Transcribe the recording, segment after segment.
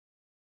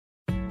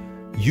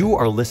You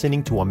are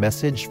listening to a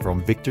message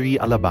from Victory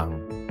Alabang.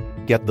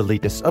 Get the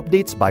latest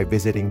updates by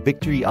visiting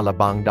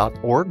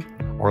victoryalabang.org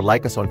or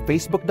like us on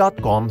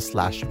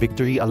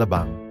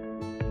facebook.com/victoryalabang.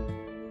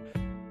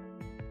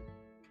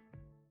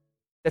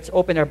 Let's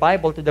open our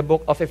Bible to the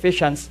book of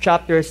Ephesians,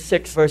 chapter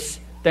 6,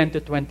 verse 10 to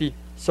 20.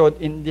 So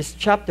in this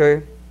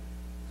chapter,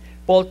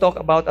 Paul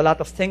talked about a lot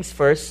of things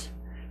first.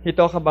 He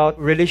talked about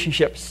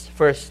relationships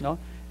first,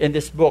 in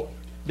this book.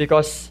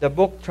 Because the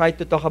book tried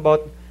to talk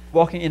about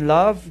walking in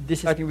love. This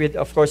is starting with,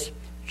 of course,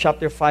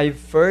 chapter 5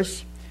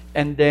 first.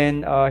 And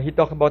then he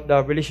talked about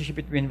the relationship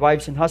between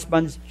wives and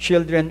husbands,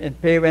 children and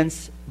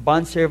parents,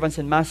 bondservants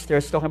and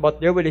masters, talking about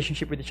their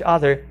relationship with each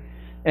other.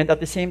 And at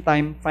the same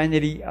time,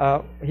 finally,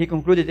 he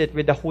concluded it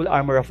with the whole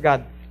armor of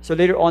God. So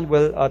later on,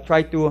 we'll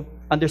try to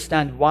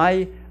understand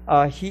why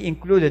he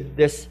included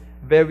this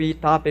very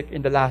topic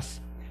in the last.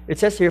 It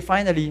says here,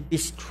 finally, be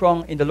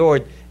strong in the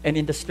Lord and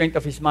in the strength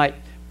of His might.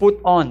 Put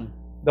on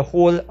the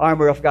whole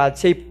armor of God.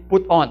 Say,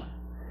 put on.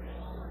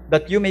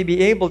 That you may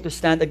be able to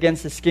stand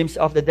against the schemes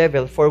of the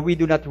devil. For we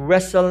do not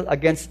wrestle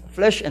against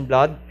flesh and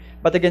blood,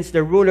 but against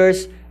the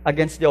rulers,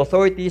 against the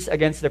authorities,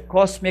 against the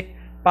cosmic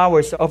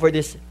powers over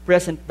this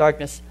present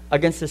darkness,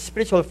 against the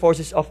spiritual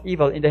forces of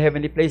evil in the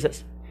heavenly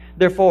places.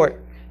 Therefore,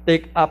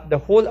 take up the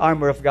whole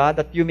armor of God,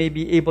 that you may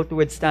be able to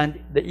withstand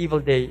the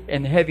evil day,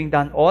 and having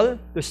done all,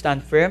 to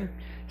stand firm.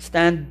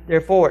 Stand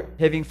therefore,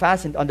 having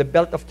fastened on the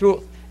belt of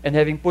truth, and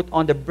having put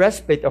on the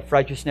breastplate of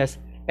righteousness,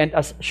 and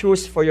as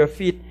shoes for your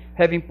feet,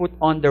 having put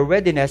on the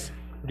readiness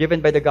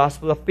given by the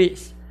gospel of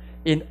peace.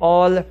 In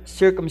all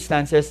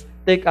circumstances,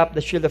 take up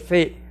the shield of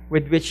faith,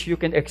 with which you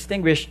can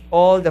extinguish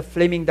all the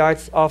flaming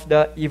darts of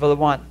the evil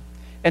one.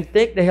 And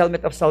take the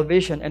helmet of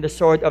salvation and the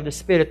sword of the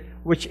Spirit,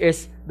 which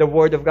is the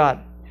Word of God,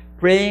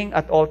 praying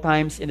at all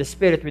times in the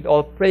Spirit with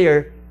all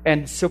prayer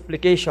and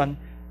supplication.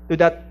 To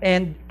that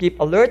end, keep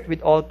alert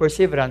with all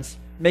perseverance,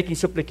 making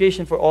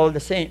supplication for all the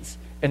saints,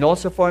 and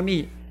also for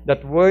me,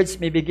 that words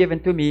may be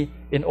given to me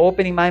in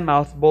opening my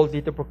mouth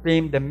boldly to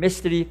proclaim the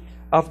mystery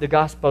of the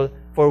gospel,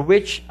 for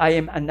which I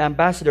am an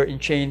ambassador in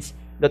chains,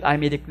 that I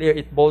may declare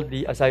it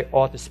boldly as I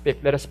ought to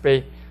speak. Let us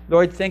pray.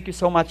 Lord, thank you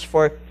so much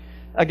for,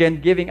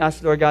 again, giving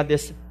us, Lord God,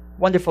 this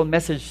wonderful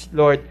message,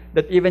 Lord,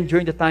 that even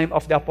during the time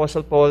of the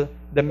Apostle Paul,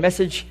 the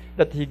message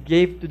that he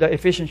gave to the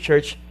Ephesian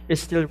church is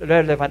still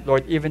relevant,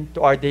 Lord, even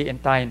to our day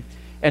and time.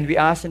 And we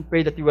ask and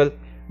pray that you will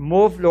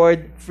move,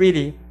 Lord,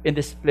 freely in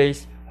this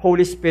place.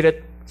 Holy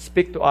Spirit,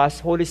 speak to us.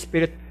 Holy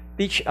Spirit,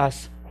 teach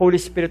us. Holy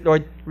Spirit,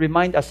 Lord,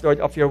 remind us, Lord,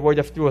 of your word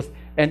of truth.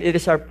 And it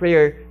is our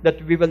prayer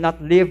that we will not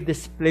leave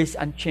this place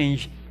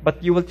unchanged,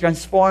 but you will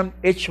transform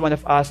each one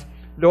of us.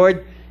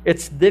 Lord,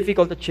 it's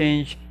difficult to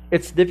change.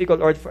 It's difficult,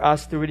 Lord, for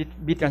us to really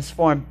be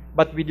transformed.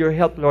 But with your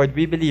help, Lord,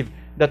 we believe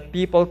that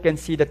people can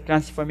see the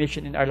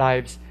transformation in our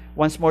lives.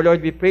 Once more,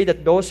 Lord, we pray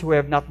that those who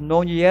have not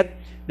known you yet,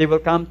 they will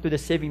come to the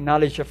saving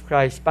knowledge of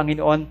Christ.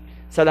 Panginoon,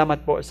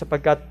 salamat po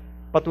sapagkat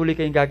patuloy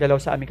kayong gagalaw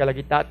sa aming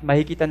kalagitnaan at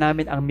makikita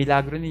namin ang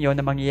milagro ninyo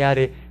na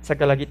mangyayari sa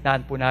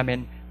kalagitnaan po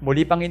namin.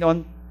 Muli,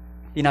 Panginoon,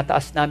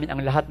 tinataas namin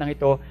ang lahat ng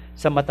ito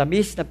sa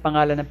matamis na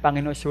pangalan ng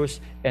Panginoon Jesus,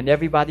 and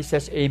everybody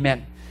says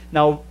Amen.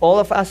 Now, all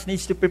of us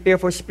needs to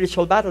prepare for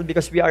spiritual battle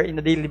because we are in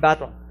a daily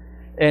battle.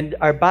 And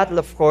our battle,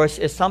 of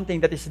course, is something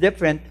that is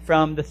different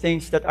from the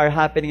things that are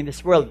happening in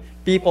this world.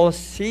 People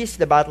sees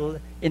the battle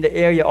in the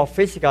area of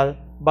physical,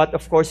 but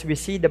of course, we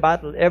see the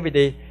battle every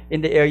day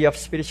in the area of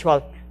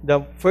spiritual.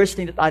 The first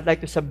thing that I'd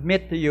like to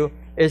submit to you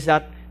is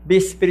that be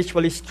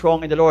spiritually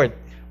strong in the Lord.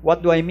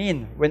 What do I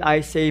mean when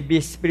I say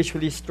be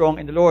spiritually strong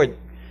in the Lord?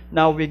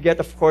 Now, we get,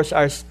 of course,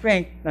 our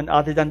strength none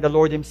other than the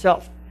Lord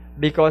Himself.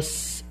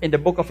 Because in the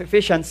book of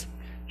Ephesians,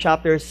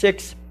 chapter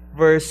 6,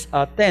 verse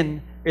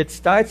 10, it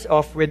starts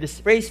off with this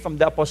phrase from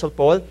the Apostle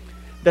Paul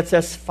that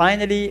says,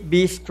 finally,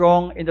 be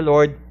strong in the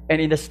Lord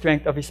and in the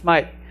strength of His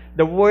might.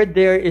 The word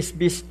there is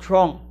be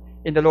strong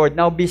in the Lord.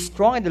 Now, be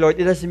strong in the Lord,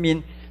 it doesn't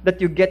mean that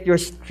you get your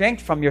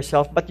strength from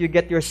yourself, but you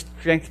get your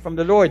strength from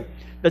the Lord.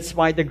 That's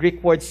why the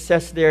Greek word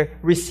says there,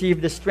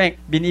 receive the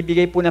strength.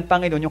 Binibigay po ng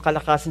Panginoon yung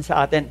kalakasan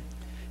sa atin.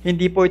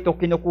 Hindi po ito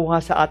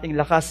kinukuha sa ating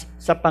lakas.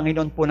 Sa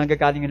Panginoon po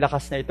nanggagaling yung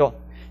lakas na ito.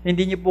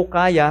 Hindi niyo po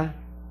kaya,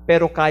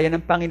 pero kaya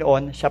ng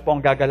Panginoon, siya po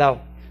ang gagalaw.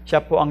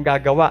 Siya po ang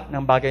gagawa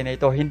ng bagay na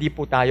ito. Hindi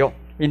po tayo.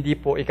 Hindi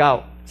po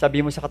ikaw.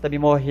 Sabi mo sa katabi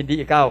mo,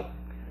 hindi ikaw.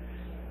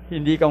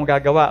 Hindi ikaw ang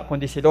gagawa,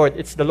 kundi si Lord.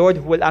 It's the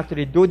Lord who will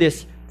actually do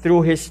this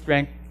through His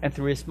strength and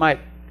through His might.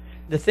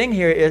 The thing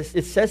here is,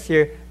 it says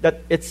here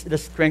that it's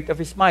the strength of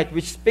His might,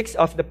 which speaks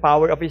of the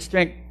power of His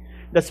strength.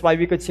 That's why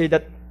we could say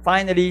that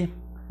finally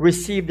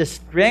receive the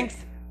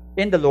strength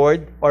in the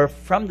Lord or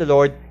from the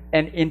Lord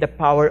and in the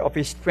power of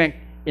His strength,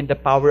 in the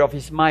power of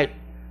His might.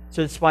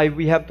 So that's why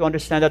we have to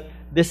understand that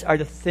these are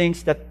the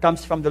things that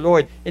comes from the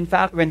Lord. In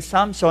fact, when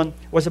Samson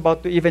was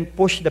about to even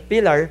push the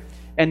pillar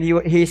and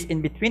he is in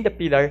between the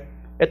pillar,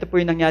 ito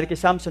po yung nangyari kay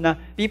Samson na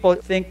people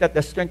think that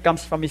the strength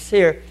comes from his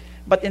hair.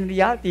 But in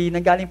reality,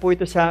 nanggaling po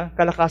ito sa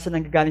kalakasan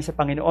ng gagaling sa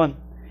Panginoon.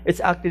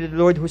 It's actually the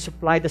Lord who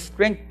supplied the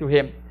strength to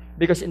him.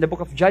 Because in the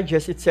book of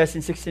Judges, it says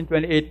in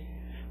 16:28,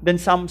 Then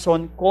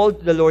Samson called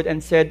to the Lord and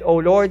said, O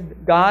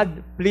Lord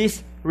God,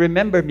 please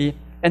remember me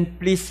and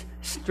please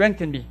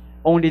strengthen me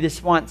only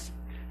this once.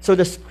 So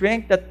the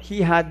strength that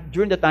he had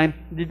during the time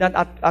did not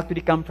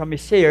actually come from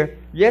his hair.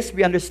 Yes,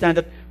 we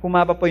understand that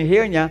humaba po yung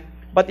hair niya,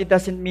 but it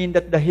doesn't mean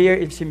that the hair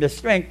is him the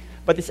strength,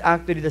 but it's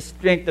actually the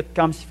strength that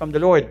comes from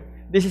the Lord.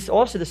 This is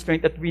also the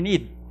strength that we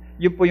need.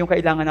 Yun po yung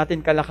kailangan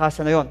natin,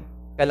 kalakasan na yun.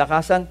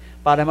 Kalakasan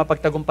para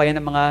mapagtagumpayan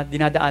ang mga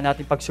dinadaan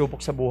natin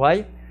pagsubok sa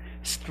buhay.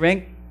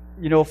 Strength,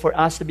 for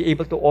us to be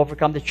able to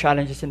overcome the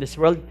challenges in this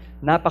world.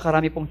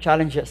 Napakarami pong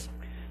challenges.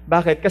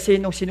 Bakit? Kasi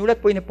nung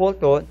sinulat po ni Paul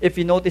to, if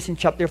you notice in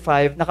chapter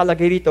 5,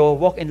 nakalagay rito,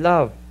 walk in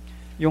love.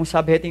 Yung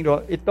subheading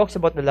ro, it talks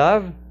about the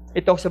love.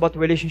 It talks about the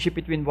relationship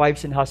between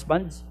wives and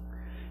husbands.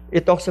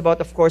 It talks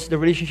about, of course, the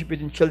relationship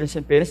between children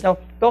and parents.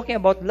 Now, talking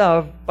about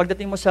love,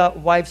 pagdating mo sa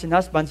wives and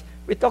husbands,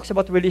 it talks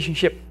about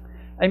relationship.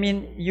 I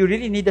mean, you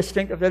really need the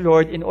strength of the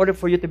Lord in order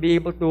for you to be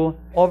able to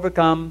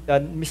overcome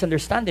the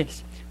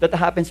misunderstandings that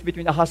happens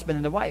between a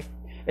husband and a wife.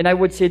 And I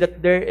would say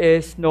that there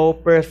is no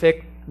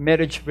perfect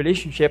marriage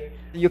relationship.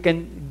 You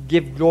can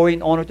give glory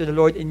and honor to the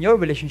Lord in your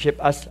relationship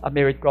as a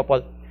married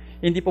couple.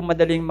 Hindi po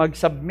madaling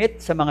mag-submit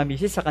sa mga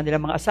misis sa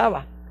kanilang mga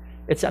asawa.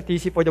 It's not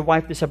easy for the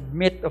wife to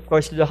submit, of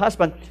course, to the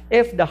husband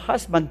if the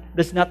husband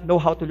does not know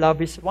how to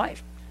love his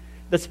wife.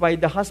 That's why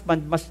the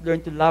husband must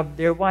learn to love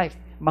their wife.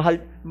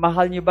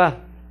 Mahal niyo ba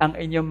ang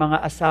inyong mga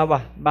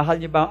asawa? Mahal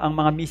niyo ba ang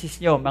mga misis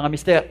niyo, mga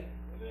mister?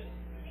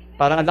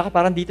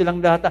 Parang dito lang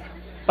lahat.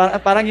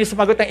 Parang yung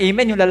sumagot ng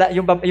amen,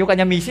 yung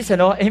kanyang misis,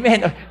 ano?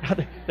 Amen.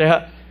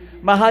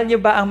 Mahal niyo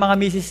ba ang mga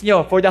misis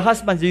niyo? For the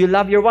husbands, do you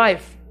love your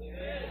wife?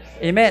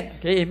 Amen.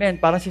 Okay, amen.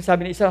 Parang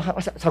sinasabi ng isa,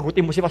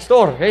 sagutin mo si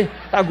pastor. Okay?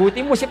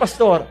 Sagutin mo si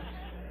pastor.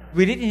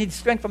 We really need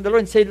strength from the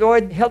Lord. Say,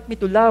 Lord, help me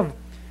to love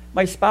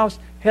my spouse.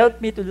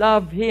 Help me to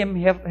love him.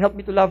 Help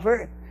me to love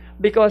her.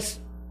 Because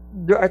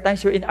there are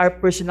times wherein our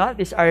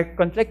personalities are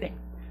conflicting.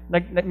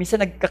 Minsan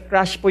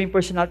nagka-crash po yung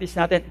personalities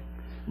natin.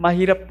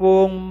 Mahirap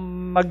pong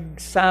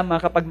magsama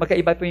kapag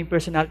magkaiba po yung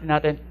personality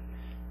natin.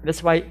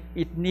 That's why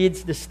it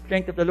needs the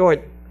strength of the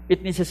Lord. It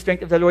needs the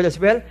strength of the Lord as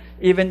well,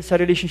 even sa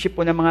relationship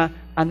po ng mga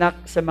anak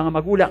sa mga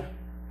magulang.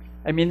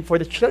 I mean,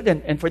 for the children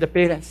and for the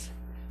parents.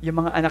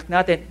 Yung mga anak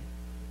natin,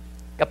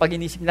 kapag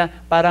inisip nila,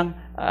 parang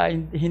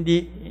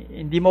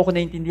hindi mo ako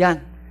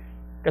naiintindihan.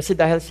 Kasi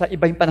dahil sa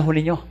iba yung panahon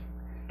ninyo,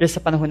 kaysa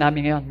sa panahon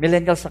namin ngayon.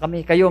 Millennials na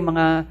kami. Kayo,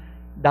 mga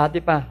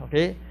dati pa,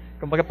 okay?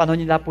 Kumbaga panahon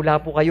nyo,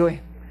 lapu-lapu kayo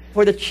eh.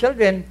 For the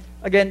children,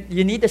 again,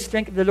 you need the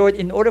strength of the Lord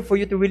in order for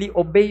you to really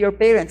obey your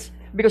parents.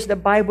 Because the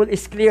Bible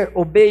is clear,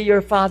 obey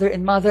your father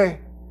and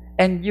mother,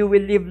 and you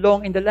will live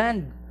long in the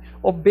land.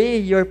 Obey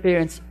your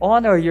parents,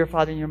 honor your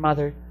father and your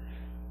mother.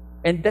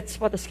 And that's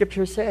what the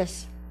scripture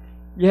says.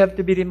 You have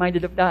to be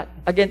reminded of that.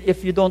 Again,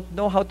 if you don't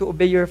know how to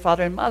obey your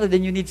father and mother,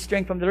 then you need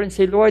strength from the Lord and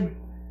say, Lord,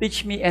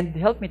 teach me and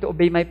help me to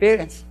obey my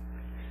parents.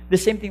 The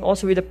same thing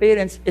also with the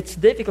parents. It's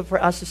difficult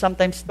for us to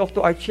sometimes talk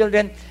to our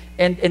children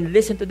and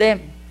listen to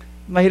them.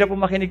 Mahirap po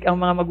makinig ang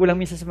mga magulang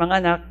minsan sa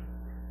mga anak.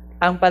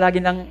 Ang palagi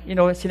ng,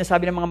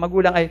 sinasabi ng mga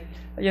magulang ay,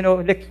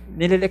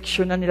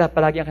 nileleksyonan nila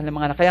palagi ang kanilang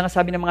mga anak. Kaya nga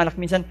sabi ng mga anak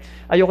minsan,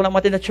 ayoko lang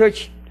umattend na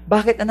church.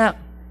 Bakit anak?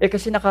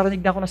 Kasi nakarinig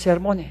na ako ng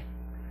sermon eh.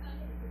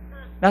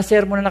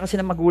 Na-sermon na kasi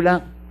ng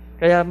magulang.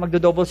 Kaya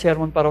magdo-double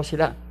sermon pa raw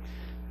sila.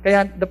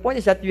 Kaya the point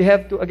is that you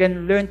have to,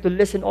 again, learn to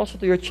listen also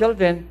to your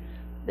children.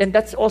 And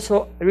that's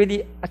also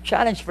really a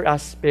challenge for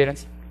us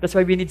parents. That's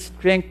why we need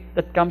strength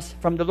that comes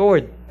from the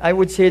Lord. I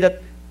would say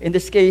that in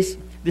this case,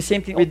 the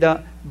same thing with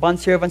the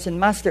bondservants and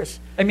masters.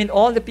 I mean,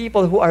 all the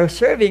people who are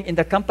serving in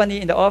the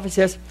company, in the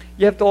offices,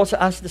 you have to also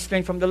ask the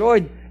strength from the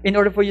Lord in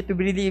order for you to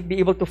really be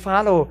able to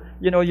follow,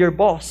 your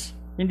boss.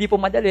 Hindi po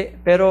madali,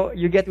 pero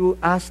you get to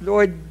ask,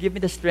 Lord, give me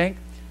the strength,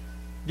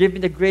 give me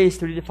the grace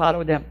to really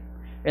follow them.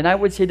 And I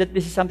would say that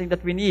this is something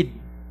that we need.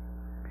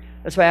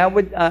 That's why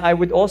I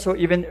would also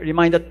even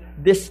remind that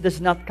this does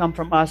not come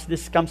from us,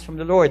 this comes from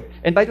the Lord.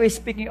 And by the way,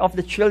 speaking of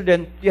the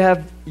children, you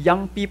have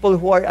young people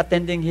who are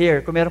attending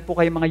here. Kung meron po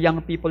kayong mga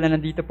young people na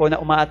nandito po na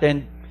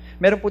uma-attend,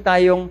 meron po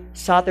tayong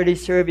Saturday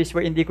service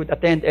wherein they could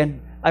attend. And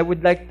I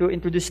would like to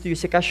introduce to you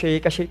si Kashay.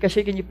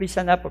 Kashay, can you please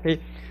stand up? Okay.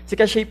 Si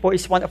Kashay po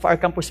is one of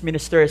our campus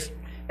ministers.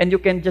 And you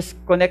can just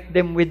connect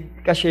them with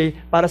Kashay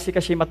para si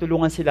Kashay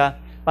matulungan sila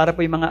para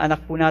po yung mga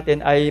anak po natin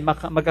ay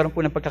magkaroon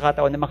po ng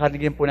pagkakataon na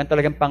makarinig po ng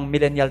talagang pang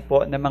millennial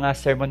po ng mga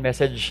sermon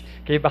message.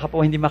 Kaya baka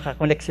po hindi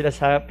makakonect sila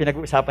sa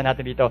pinag-uusapan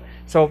natin dito.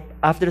 So,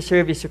 after the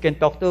service, you can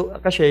talk to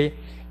Kashay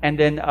and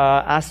then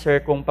ask her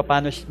kung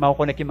paano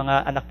makakonect yung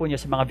mga anak po niyo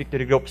sa mga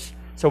victory groups.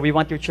 So, we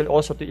want your child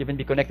also to even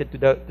be connected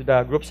to the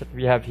groups that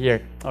we have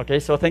here.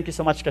 Okay, so thank you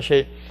so much,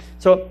 Kashay.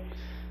 So,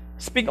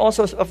 speak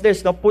also of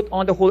this, now put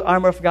on the whole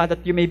armor of God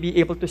that you may be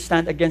able to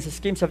stand against the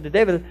schemes of the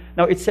devil.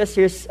 Now it says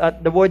here,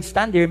 the word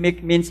stand here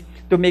means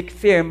to make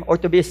firm or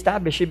to be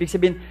established. Ibig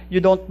sabihin,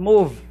 you don't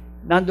move.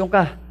 Nandun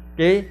ka.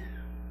 Okay?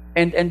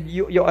 And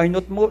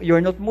you're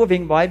not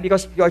moving. Why?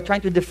 Because you are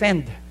trying to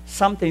defend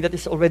something that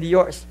is already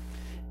yours.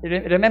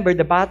 Remember,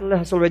 the battle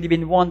has already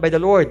been won by the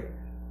Lord.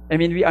 I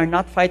mean, we are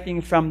not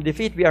fighting from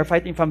defeat. We are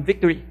fighting from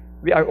victory.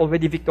 We are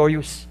already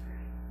victorious.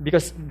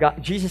 because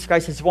Jesus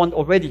Christ has won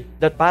already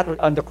that battle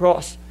on the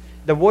cross.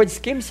 The word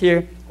schemes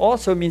here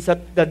also means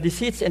that the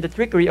deceits and the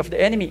trickery of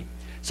the enemy.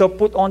 So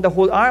put on the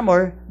whole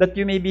armor that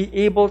you may be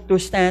able to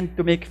stand,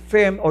 to make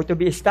firm, or to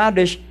be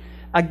established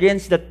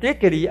against the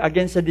trickery,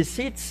 against the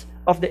deceits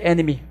of the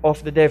enemy,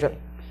 of the devil.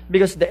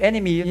 Because the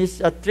enemy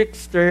is a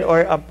trickster,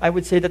 or I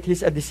would say that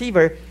he's a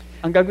deceiver.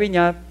 Ang gagawin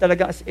niya,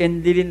 talaga as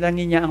in,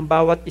 lilinlangin niya ang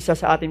bawat isa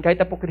sa atin. Kahit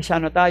na po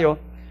Kristyano tayo,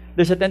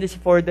 there's a tendency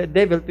for the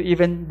devil to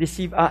even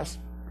deceive us.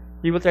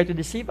 He will try to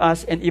deceive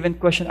us and even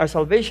question our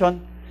salvation,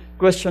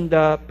 question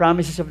the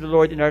promises of the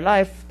Lord in our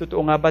life.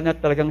 Totoo nga ba na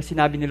talagang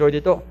sinabi ni Lord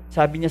ito?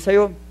 Sabi niya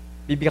sa'yo,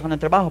 bibigyan ka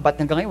ng trabaho, ba't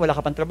hanggang ngayon wala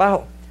ka pang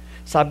trabaho?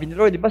 Sabi ni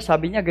Lord, di ba,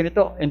 sabi niya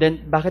ganito. And then,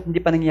 bakit hindi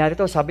pa nangyayari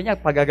ito? Sabi niya,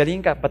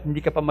 pagagaling ka, ba't hindi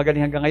ka pa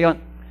magaling hanggang ngayon?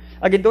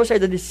 Again, those are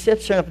the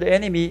deception of the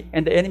enemy,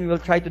 and the enemy will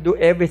try to do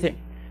everything.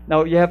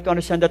 Now, you have to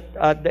understand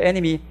that the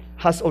enemy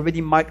has already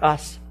marked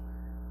us.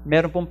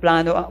 Meron pong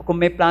plano, kung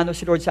may plano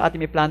si Lord sa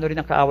atin, may plano rin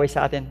ang kaaway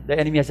sa atin. The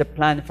enemy has a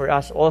plan for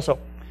us also.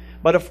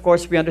 But of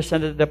course, we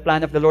understand that the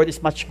plan of the Lord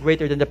is much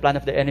greater than the plan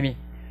of the enemy.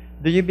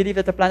 Do you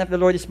believe that the plan of the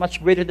Lord is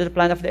much greater than the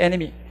plan of the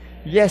enemy?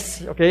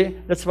 Yes, okay?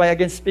 That's why,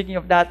 again, speaking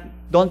of that,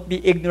 don't be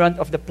ignorant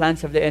of the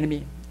plans of the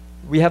enemy.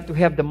 We have to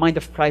have the mind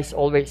of Christ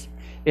always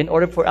in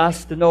order for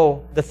us to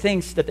know the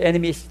things that the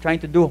enemy is trying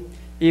to do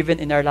even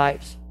in our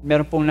lives.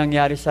 Meron pong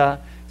nangyari sa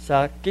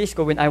case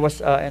ko when I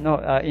was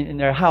in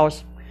our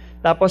house.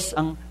 Tapos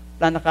ang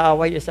plan na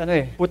kaaway is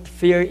put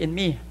fear in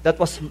me. That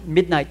was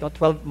midnight,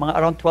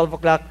 around 12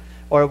 o'clock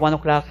or 1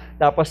 o'clock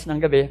tapos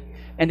ng gabi.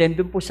 And then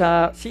dun po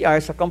sa CR,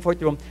 sa comfort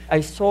room,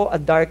 I saw a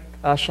dark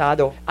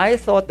shadow. I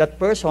thought that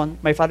person,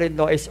 my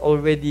father-in-law, is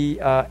already,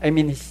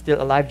 he's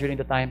still alive during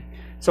the time.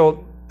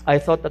 So I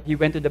thought that he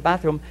went to the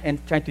bathroom and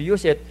tried to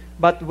use it.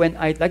 But when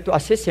I'd like to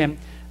assist him,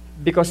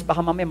 because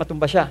baka mamaya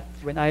matumba siya.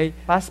 When I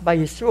passed by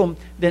his room,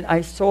 then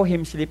I saw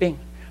him sleeping.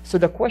 So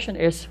the question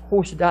is,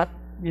 who's that,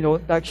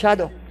 dark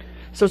shadow?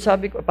 So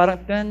sabi ko, parang,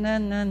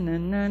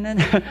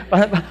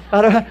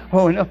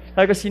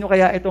 sabi ko, sino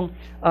kaya itong,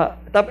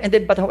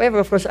 but however,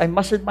 of course, I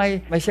mustered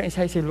my strength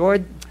inside. I say,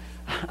 Lord,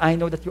 I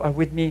know that you are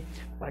with me.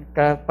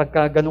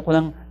 Pagka ganun ko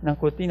ng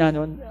kurtina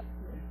noon,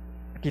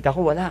 kita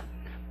ko, wala.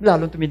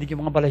 Lalong tumindig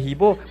yung mga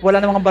balahibo. Wala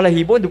na mga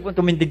balahibo,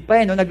 tumindig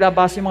pa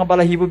naglabas yung mga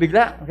balahibo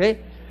bigla.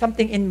 Okay?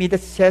 Something in me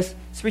that says,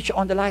 switch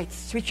on the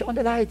lights,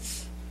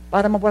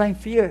 para mawala yung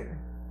fear.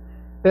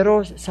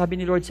 Pero sabi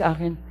ni Lord sa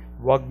akin,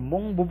 huwag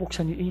mong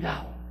bubuksan yung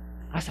ilaw.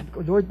 Sabi ko,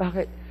 Lord,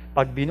 bakit?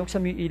 Pag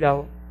binuksan mo yung ilaw,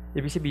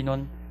 ibig sabihin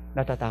nun,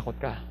 natatakot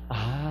ka.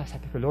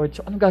 Sabi ko, Lord,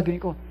 so anong gagawin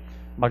ko?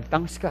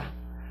 Mag-thanks ka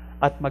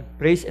at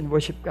mag-praise and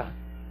worship ka.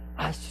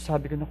 So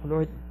sabi ko,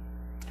 Lord,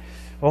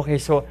 okay,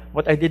 so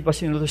what I did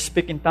was, to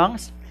speak in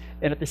tongues,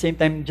 and at the same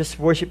time, just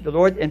worship the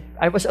Lord. And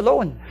I was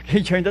alone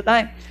during the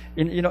time.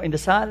 In the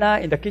sala,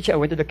 in the kitchen. I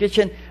went to the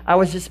kitchen. I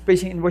was just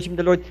praising and worshiping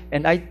the Lord.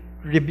 And I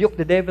rebuked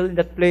the devil in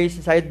that place.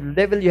 I said,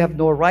 devil, you have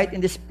no right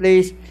in this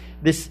place.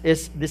 This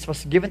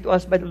was given to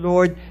us by the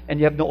Lord, and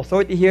you have no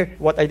authority here.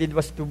 What I did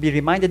was to be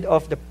reminded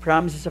of the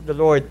promises of the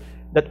Lord,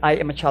 that I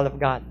am a child of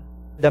God.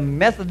 The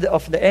method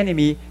of the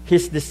enemy,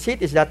 his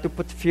deceit is that to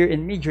put fear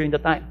in me during the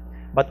time.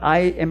 But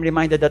I am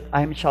reminded that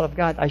I am a child of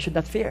God. I should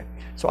not fear.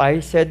 So I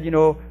said,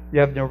 you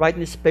have no right in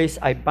this place.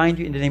 I bind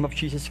you in the name of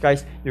Jesus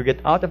Christ. You get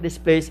out of this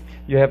place.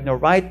 You have no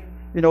right,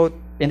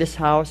 in this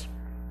house.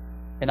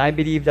 And I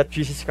believe that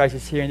Jesus Christ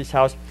is here in this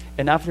house.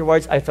 And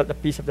afterwards, I felt the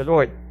peace of the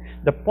Lord.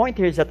 The point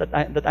here is that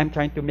I'm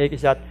trying to make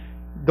is that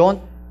don't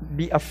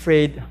be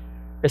afraid,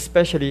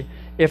 especially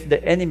if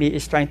the enemy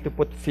is trying to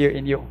put fear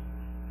in you.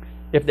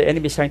 If the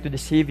enemy is trying to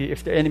deceive you,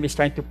 if the enemy is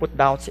trying to put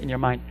doubts in your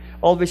mind.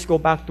 Always go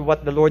back to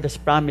what the Lord has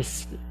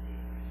promised.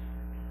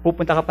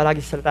 Pupunta ka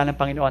palagi sa salita ng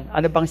Panginoon.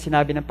 Ano bang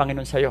sinabi ng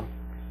Panginoon sa'yo?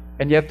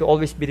 And you have to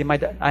always be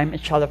reminded that I'm a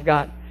child of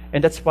God.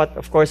 And that's what,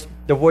 of course,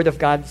 the Word of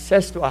God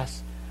says to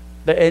us.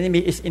 The enemy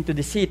is into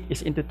deceit,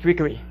 is into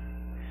trickery.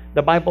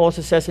 The Bible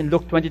also says in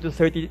Luke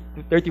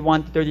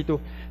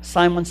 20:31-32,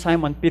 Simon,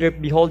 Simon, Peter,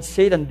 behold,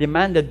 Satan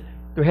demanded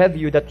to have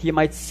you that he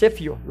might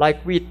sift you like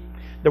wheat.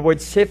 The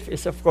word sift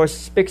is, of course,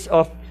 speaks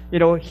of,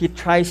 he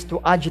tries to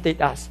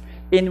agitate us.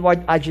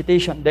 Inward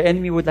agitation. The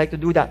enemy would like to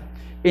do that.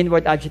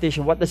 Inward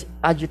agitation. What does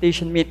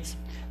agitation mean?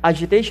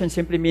 Agitation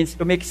simply means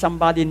to make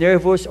somebody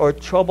nervous or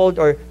troubled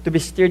or to be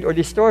stirred or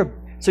disturbed.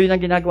 So yun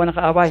ang ginagawa ng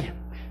kaaway.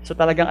 So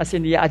talagang as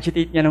in,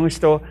 i-agitate niya ng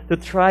gusto to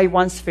try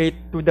one's faith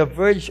to the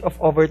verge of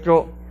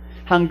overthrow.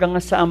 Hanggang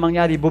sa ang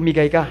mangyari,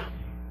 bumigay ka.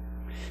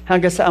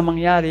 Hanggang sa ang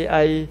mangyari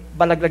ay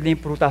balaglag na yung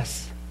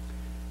prutas.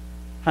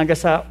 Hanggang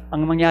sa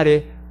ang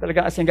mangyari,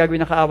 talagang as in gagawin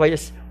ng kaaway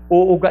is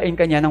uugain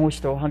ka niya ng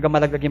gusto hanggang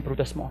malaglag yung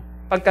prutas mo.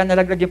 Pagka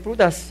nalaglag yung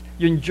prutas,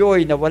 yung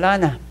joy na wala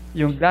na,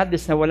 yung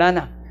gladness na wala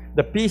na,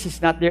 the peace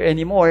is not there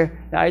anymore,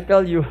 na I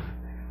tell you,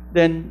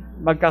 then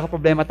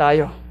magkakaproblema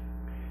tayo.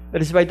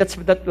 That is why that's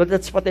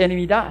what the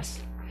enemy does.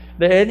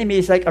 The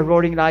enemy is like a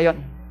roaring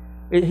lion.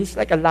 He's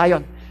like a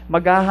lion.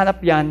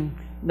 Maghahanap yan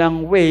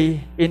ng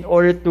way in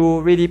order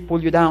to really pull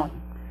you down.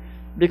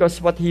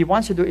 Because what he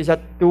wants to do is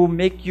that to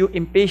make you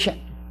impatient.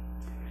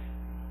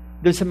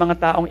 Doon sa mga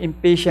taong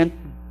impatient,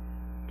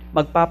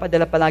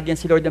 magpapadala palagi yan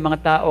si Lord ng mga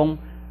taong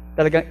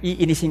talagang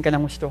iinisin ka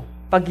ng gusto.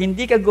 Pag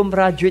hindi ka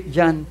gumraduate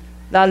dyan,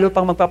 lalo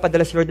pang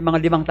magpapadala si Lord ng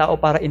mga 5 tao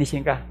para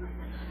inisin ka.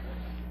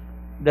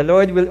 The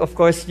Lord will, of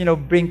course,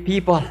 bring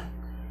people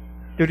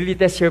to really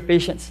test your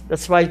patience.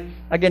 That's why,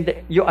 again,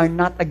 you are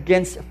not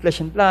against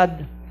flesh and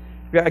blood.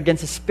 We are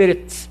against the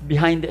spirits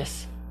behind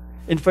this.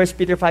 In 1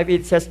 Peter 5:8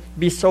 it says,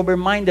 be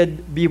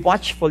sober-minded, be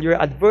watchful. Your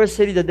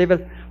adversary, the devil,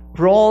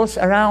 prowls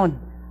around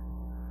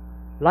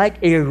like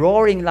a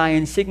roaring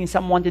lion seeking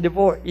someone to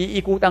devour.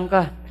 Iikutan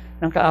ka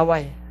ng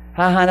kaaway.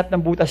 Hahanap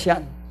ng butas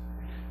yan.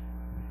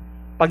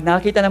 Pag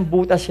nakita ng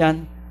butas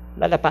yan,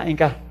 lalapain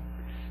ka.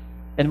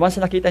 And once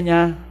nakita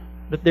niya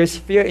that there's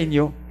fear in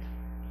you,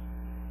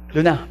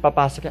 doon na,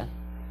 papasok yan.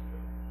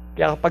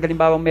 Kaya kapag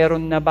halimbawa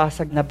meron na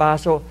basag na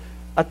baso,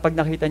 at pag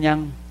nakita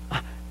niyang,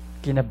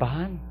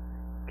 kinabahan.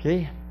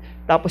 Okay.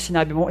 Tapos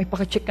sinabi mo,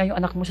 paka-check nga yung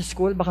anak mo sa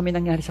school, baka may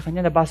nangyari sa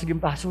kanya, nabasag yung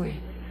baso eh.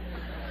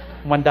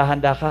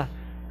 Umanda-handa ka.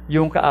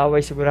 Yung kaaway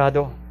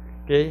sigurado.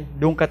 Okay.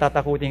 Doon ka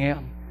tatakutin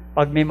ngayon.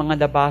 Pag may mga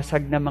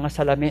nabasag na mga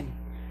salamin,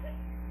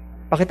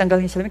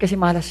 pakitanggalin yung salamin kasi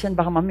malas yan,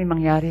 baka may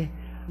mangyari.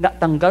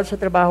 Natanggal sa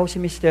trabaho si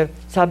mister,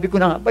 sabi ko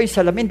na nga, yung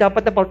salamin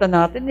dapat napaltan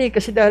natin eh,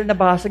 kasi dahil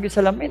nabasag yung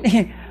salamin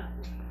eh.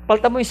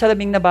 Palta mo yung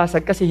salaming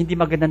nabasag kasi hindi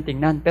magandang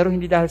tingnan, pero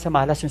hindi dahil sa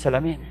malas yung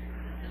salamin.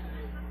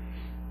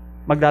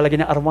 Maglalagay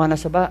ng arwana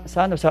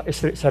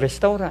sa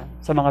restaurant,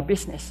 sa mga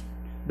business,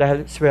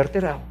 dahil swerte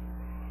raw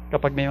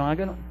kapag may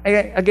mga ganun.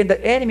 Again, the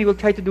enemy will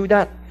try to do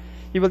that.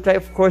 He will try,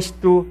 of course,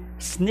 to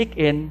sneak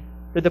in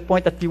to the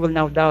point that you will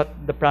now doubt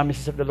the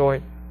promises of the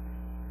Lord.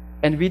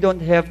 And we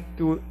don't have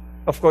to,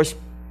 of course,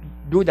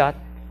 do that.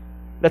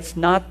 Let's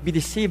not be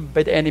deceived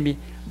by the enemy,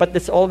 but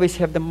let's always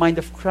have the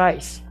mind of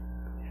Christ.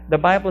 The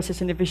Bible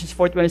says in Ephesians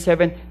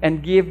 4:27, and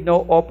give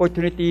no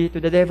opportunity to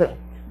the devil.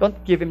 Don't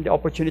give him the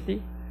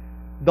opportunity.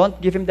 Don't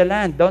give him the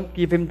land. Don't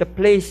give him the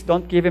place.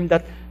 Don't give him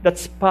that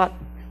spot.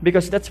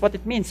 Because that's what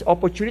it means.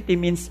 Opportunity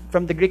means,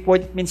 from the Greek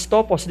word, it means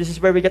topos. This is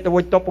where we get the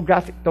word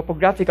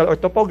topographical or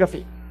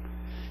topography.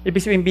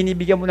 Ibig sabihin,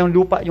 binibigyan mo ng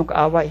lupa yung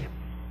kaaway.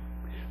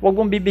 Huwag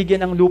mong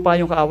bibigyan ng lupa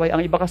yung kaaway.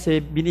 Ang iba kasi,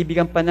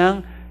 binibigyan pa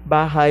ng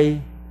bahay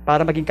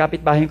para maging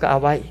kapitbahay yung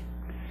kaaway.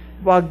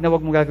 Wag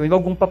mo gagawin.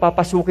 Wag mong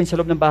papapasukin sa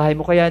loob ng bahay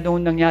mo. Kaya noong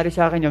nangyari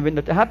sa akin yun, when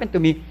that happened to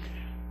me,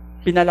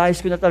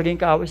 pinalayas ko na talaga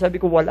yung kaaway. Sabi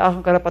ko, wala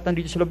kang karapatan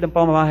dito sa loob ng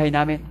pamamahay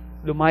namin.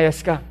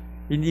 Lumayas ka.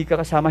 Hindi ka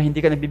kasama, hindi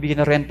ka nagbibigay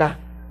ng renta.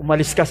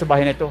 Umalis ka sa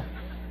bahay na ito.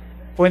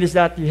 Point is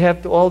that you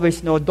have to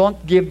always know, don't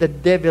give the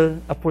devil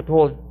a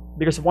foothold.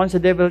 Because once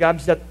the devil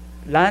grabs that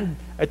land,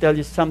 I tell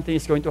you, something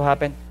is going to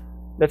happen.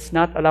 Let's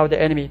not allow the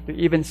enemy to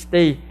even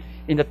stay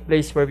in that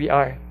place where we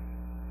are.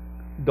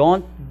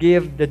 Don't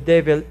give the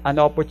devil an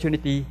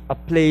opportunity, a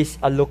place,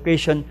 a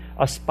location,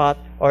 a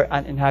spot, or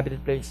an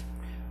inhabited place.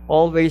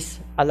 Always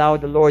allow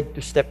the Lord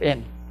to step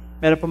in.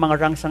 Meron po mga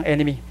ranks ng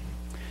enemy.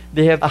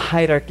 They have a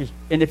hierarchy.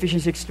 In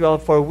Ephesians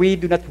 6:12, for we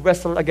do not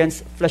wrestle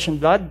against flesh and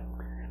blood,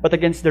 but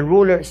against the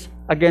rulers,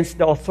 against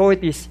the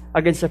authorities,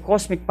 against the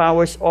cosmic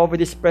powers over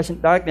this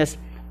present darkness,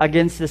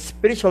 against the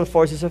spiritual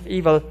forces of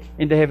evil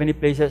in the heavenly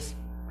places.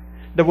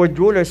 The word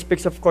ruler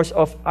speaks, of course,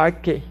 of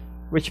arche,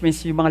 which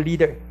means yung mga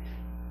leader.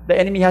 The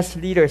enemy has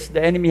leaders.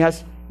 The enemy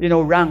has,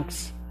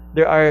 ranks.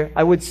 There are,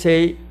 I would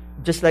say,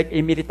 just like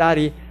a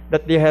military,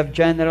 that they have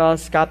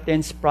generals,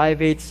 captains,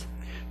 privates,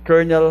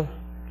 colonel.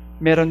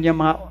 Meron yung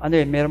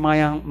meron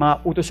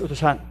mga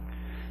utos-utusan.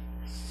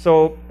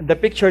 So, the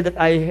picture that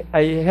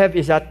I have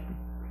is that,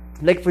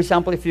 like for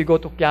example, if you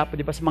go to Quiapo,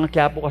 di ba sa mga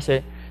Quiapo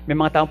kasi, may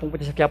mga taong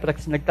pumunta sa Quiapo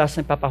nagtaas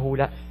ng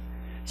papahula.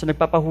 So,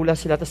 nagpapahula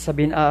sila, tapos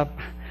sabihin,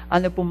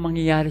 ano pong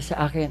mangyayari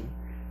sa akin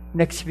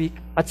next week?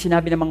 At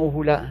sinabi ng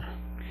manghuhula,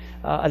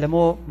 alam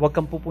mo, huwag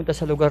kang pupunta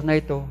sa lugar na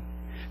ito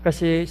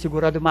kasi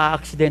sigurado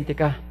maa-aksidente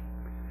ka.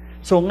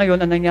 So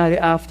ngayon, ang nangyari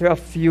after a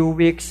few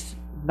weeks,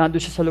 nandun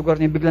siya sa lugar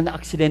niya, biglang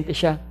na-aksidente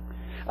siya.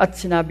 At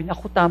sinabi niya,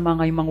 ako tama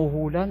nga yung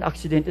manghuhula,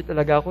 aksidente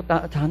talaga ako,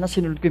 sana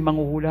sinunod ko yung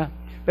manghuhula.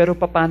 Pero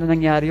paano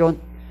nangyari yon?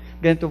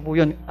 Ganito po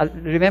yun.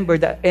 Remember,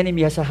 the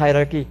enemy has a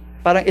hierarchy.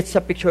 Parang it's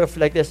a picture of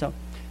like this, no?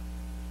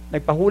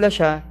 Nagpahula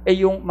siya,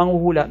 yung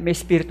manghuhula, may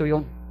spirito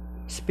yon.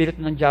 Spirito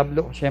ng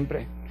diablo,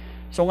 syempre.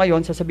 So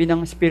ngayon, sasabihin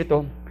ng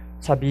spirito,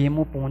 sabihin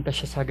mo, pumunta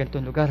siya sa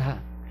ganitong lugar, ha?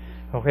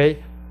 Okay?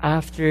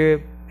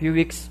 After few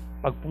weeks,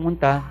 pag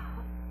pumunta,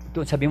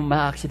 doon sabihin mo,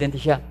 ma-aksidente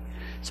siya.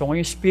 So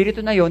ngayon, spirito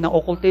na yon ng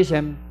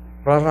occultism,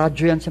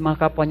 raradyo yan sa mga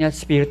kapwa niya,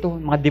 spirito,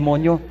 mga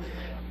demonyo.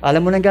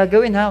 Alam mo nang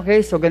gagawin, ha? Okay?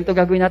 So ganito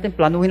gagawin natin,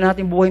 planuhin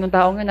natin buhay ng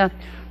taong yun, ha?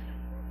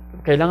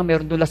 Kailangan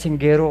meron doon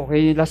lasinggero.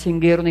 Okay?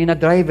 Lasinggero na yun na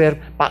driver,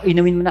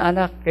 painumin mo na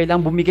anak.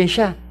 Kailangan bumigay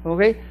siya.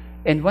 Okay?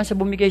 And once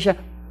bumigay siya,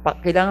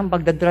 kailangan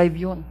magdadrive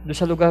yun doon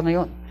sa lugar na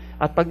yun.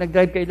 At pag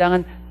nag-drive,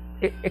 kailangan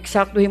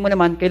eksaktuhin mo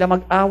naman,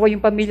 kailangan mag-away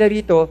yung pamilya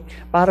rito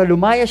para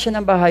lumaya siya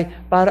ng bahay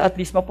para at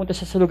least mapunta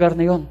siya sa lugar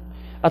na yon.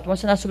 At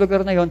once nasa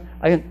lugar na yon,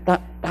 ayun,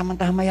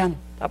 tamang-tama yan.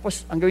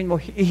 Tapos, ang gawin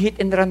mo, i-hit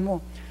and run mo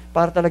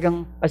para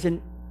talagang, as in,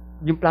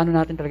 yung plano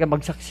natin talaga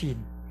mag-succeed.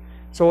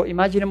 So,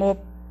 imagine mo,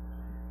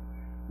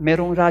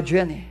 merong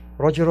radyo yan eh.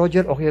 Roger,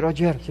 okay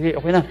Roger. Sige,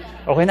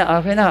 okay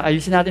na.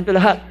 Ayusin natin ito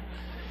lahat.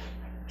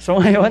 So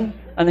ngayon,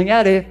 anong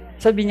nangyari?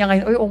 Sabi niya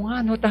ngayon, oo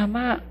nga, no,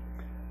 tama.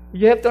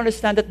 You have to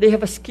understand that they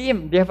have a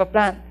scheme, they have a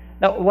plan.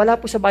 Now, wala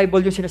po sa Bible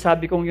yung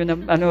sinasabi kong yun,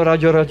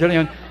 Roger na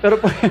yun. Pero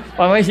po,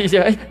 may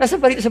sisi, nasa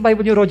ba rito sa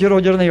Bible yung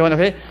Roger na yun,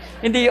 okay?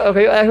 Hindi,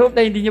 okay, I hope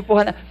na hindi niyo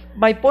po,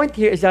 my point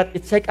here is that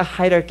it's like a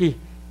hierarchy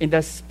in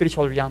the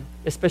spiritual realm,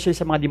 especially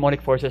sa mga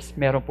demonic forces,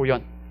 meron po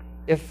yun.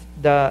 If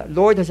the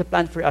Lord has a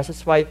plan for us,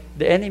 that's why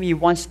the enemy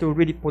wants to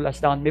really pull us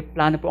down. May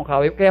plano po ang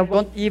kaway. Kaya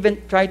don't even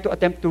try to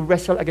attempt to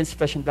wrestle against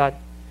flesh and blood.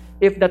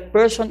 If that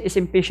person is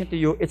impatient to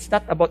you, it's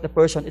not about the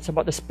person, it's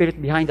about the spirit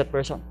behind that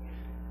person.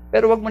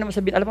 Pero wag mo naman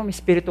sabihin, alam mo, may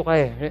spirito ka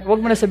eh. Wag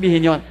mo na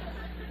sabihin yon.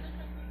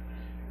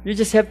 You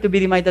just have to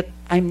be reminded that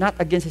I'm not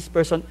against this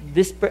person.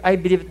 I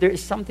believe there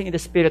is something in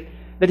the spirit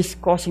that is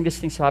causing these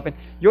things to happen.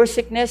 Your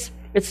sickness,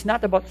 it's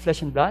not about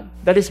flesh and blood.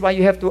 That is why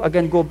you have to,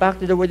 again, go back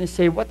to the word and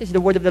say, what is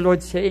the word of the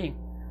Lord saying?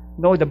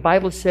 No, the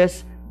Bible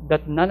says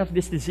that none of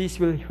this disease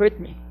will hurt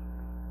me.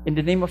 In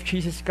the name of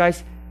Jesus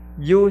Christ,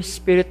 you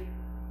spirit,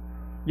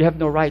 you have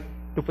no right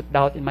to put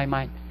doubt in my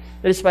mind.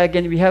 That is why,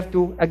 again, we have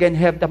to, again,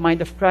 have the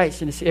mind of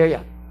Christ in this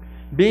area.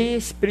 Be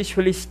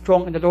spiritually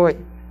strong in the Lord.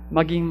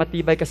 Maging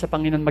matibay ka sa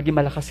Panginoon, maging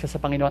malakas ka sa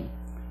Panginoon.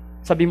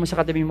 Sabi mo sa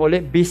katabi mo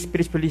ulit, be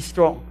spiritually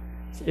strong.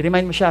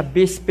 I-remind mo siya,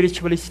 be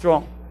spiritually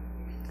strong.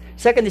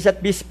 Second is that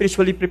be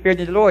spiritually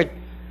prepared in the Lord.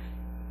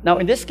 Now,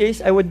 in this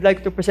case, I would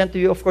like to present to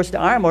you, of course, the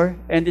armor.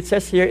 And it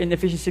says here in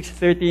Ephesians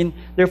 6:13,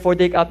 therefore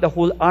take up the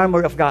whole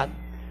armor of God.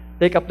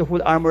 Take up the whole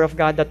armor of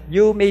God that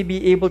you may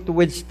be able to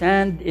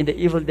withstand in the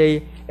evil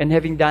day and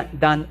having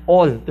done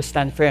all to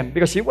stand firm.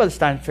 Because you will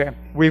stand firm.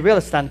 We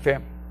will stand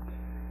firm.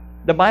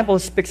 The Bible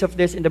speaks of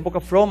this in the book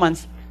of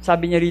Romans.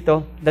 Sabi niya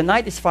rito, the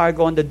night is far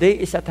gone, the day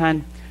is at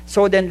hand.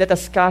 So then let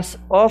us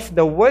cast off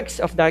the works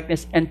of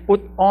darkness and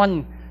put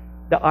on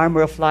the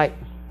armor of light.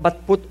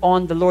 But put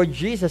on the Lord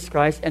Jesus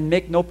Christ and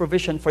make no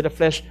provision for the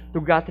flesh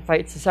to gratify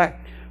its desire.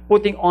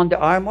 Putting on the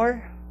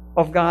armor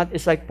of God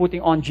is like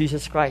putting on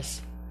Jesus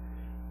Christ.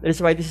 That is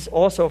why this is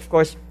also, of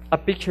course, a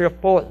picture of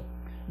Paul.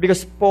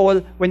 Because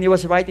Paul, when he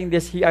was writing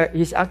this,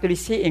 he's actually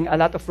seeing a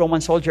lot of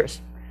Roman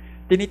soldiers.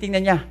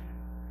 Tinitingnan niya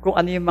kung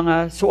ano yung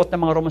mga suot ng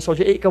mga Roman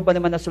soldiers. Ikaw ba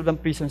naman nasa loob ng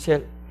prison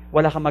cell?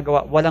 Wala kang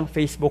magawa. Walang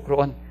Facebook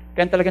roon.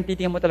 Kaya talagang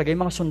titingnan mo talaga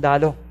yung mga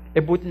sundalo.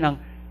 Buti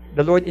lang,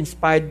 the Lord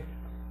inspired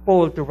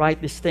Paul to write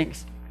these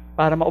things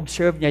para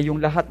ma-observe niya yung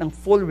lahat ng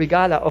full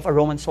regala of a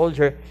Roman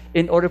soldier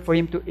in order for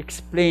him to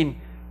explain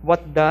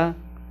what the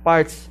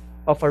parts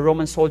of a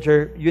Roman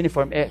soldier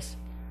uniform is.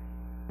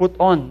 Put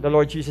on the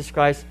Lord Jesus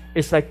Christ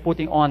is like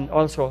putting on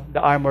also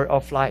the armor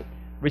of light,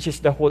 which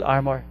is the whole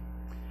armor.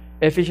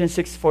 Ephesians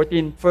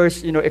 6:14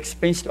 first,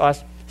 explains to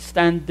us,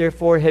 stand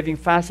therefore having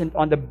fastened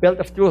on the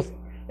belt of truth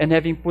and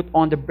having put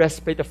on the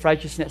breastplate of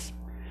righteousness.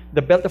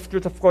 The belt of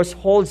truth, of course,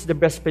 holds the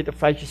breastplate of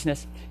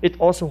righteousness. It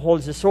also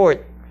holds the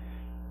sword.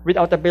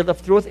 Without the belt of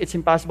truth, it's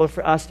impossible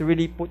for us to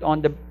really put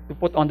on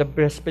the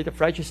breastplate of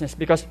righteousness.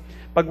 Because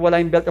pag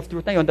wala yung belt of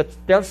truth na yun, that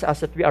tells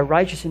us that we are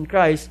righteous in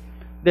Christ,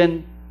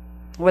 then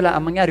wala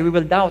ang mangyari. We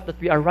will doubt that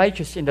we are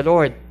righteous in the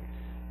Lord.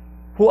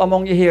 Who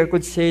among you here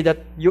could say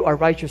that you are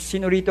righteous?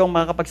 Sino rito ang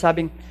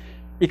makakapagsabing,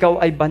 ikaw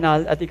ay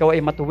banal at ikaw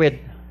ay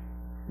matuwid?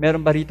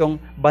 Meron ba ritong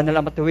banal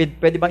at matuwid?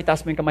 Pwede bang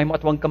itaas mo yung kamay mo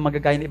at huwag kang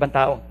magagaya ng ibang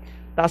tao?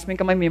 Taas mo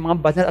yung kamay mo, yung mga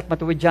banal at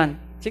matuwid dyan.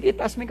 Sige,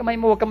 taas mo yung kamay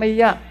mo, huwag kang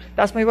mahiya.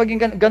 Taas mo yung huwag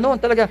yung ganoon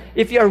talaga.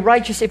 If you are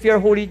righteous, if you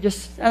are holy,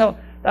 just,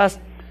 taas.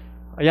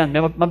 Ayan,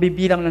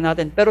 mabibilang na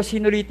natin. Pero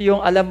sino rito yung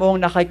alam mong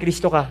nakay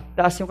Kristo ka?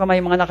 Taas yung kamay,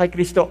 mga nakay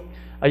Kristo.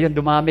 Ayun,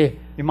 dumami,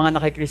 yung mga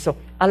nakay Kristo.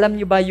 Alam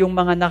niyo ba yung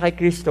mga nakay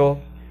Kristo,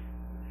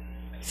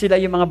 sila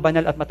yung mga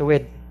banal at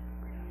matuwid.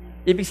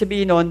 Ibig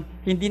sabihin nun,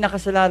 hindi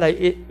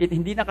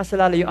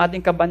nakasalalay yung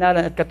ating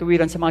kabanalan at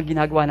katuwiran sa mga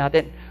ginagawa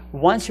natin.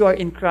 Once you are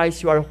in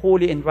Christ, you are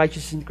holy and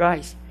righteous in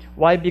Christ.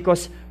 Why?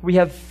 Because we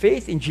have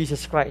faith in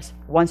Jesus Christ.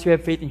 Once you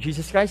have faith in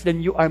Jesus Christ,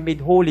 then you are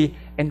made holy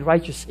and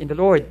righteous in the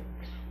Lord.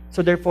 So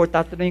therefore,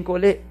 tatanungin ko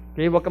ulit,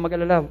 okay, huwag ka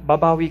mag-alala,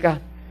 babawi ka.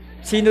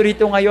 Sino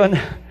rito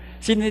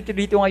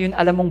ngayon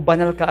alam mong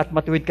banal ka at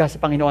matuwid ka sa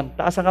Panginoon?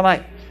 Taas ang kamay.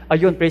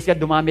 Ayun, praise God,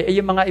 dumami.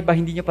 Yung mga iba,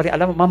 hindi nyo pa rin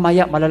alam,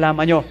 mamaya,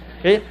 malalaman nyo.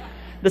 Okay?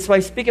 That's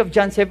why, speak of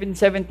John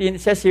 7:17,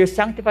 it says here,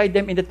 sanctify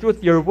them in the truth.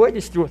 Your word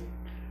is truth.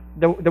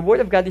 The word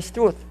of God is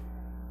truth.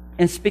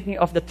 And speaking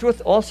of the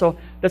truth also,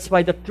 that's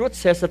why the truth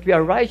says that we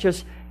are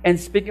righteous.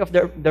 And speaking of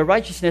the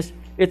righteousness,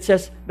 it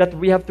says that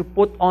we have to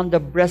put on the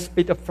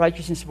breastplate of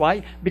righteousness.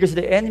 Why? Because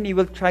the enemy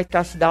will try to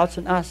cast doubts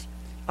on us.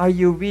 Are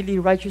you really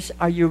righteous?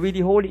 Are you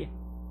really holy?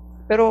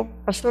 Pero,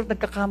 Pastor,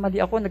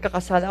 nagkakamali ako,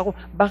 nagkakasala ako.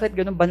 Bakit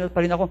ganun banal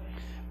pa rin ako?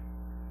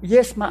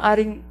 Yes,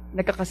 maaring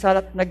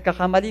nagkakasala at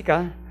nagkakamali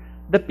ka.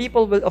 The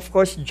people will, of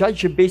course,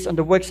 judge you based on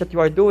the works that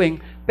you are doing.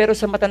 Pero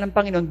sa mata ng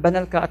Panginoon,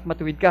 banal ka at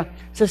matuwid ka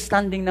sa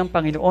standing ng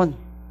Panginoon.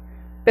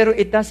 Pero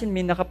it doesn't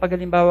mean na kapag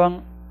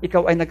halimbawang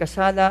ikaw ay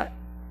nagkasala,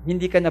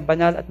 hindi ka na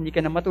banal at hindi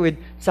ka na matuwid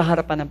sa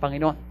harapan ng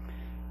Panginoon.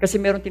 Kasi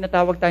meron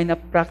tinatawag tayo na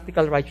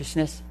practical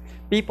righteousness.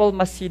 People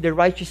must see the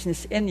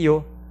righteousness in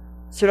you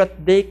so that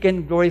they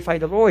can glorify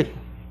the Lord.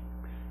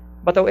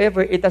 But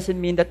however, it doesn't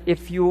mean that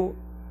if you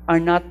are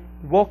not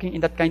walking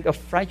in that kind of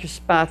righteous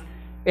path,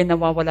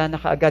 nawawala na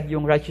kaagad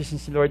yung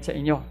righteousness ni Lord sa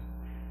inyo.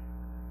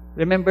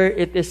 Remember,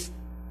 it is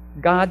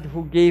God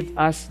who gave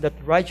us that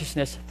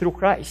righteousness through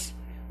Christ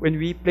when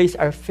we place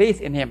our faith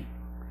in Him.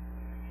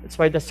 That's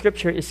why the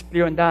scripture is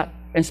clear on that.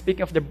 And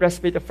speaking of the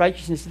breastplate of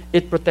righteousness,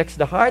 it protects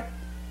the heart,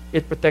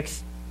 it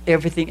protects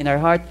everything in our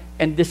heart,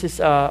 and this is,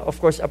 of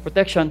course, a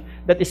protection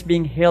that is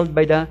being held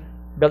by the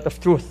belt of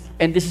truth.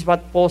 And this is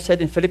what Paul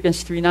said in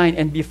Philippians 3:9,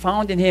 and be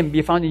found in Him,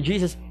 be found in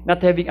Jesus,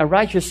 not having a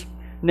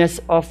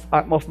righteousness of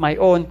my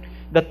own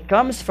that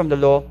comes from the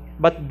law,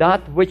 but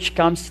that which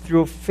comes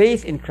through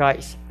faith in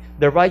Christ,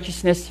 the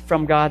righteousness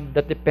from God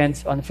that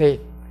depends on faith.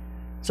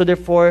 So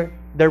therefore,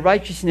 the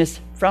righteousness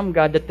from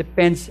God that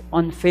depends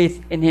on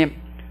faith in Him.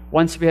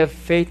 Once we have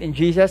faith in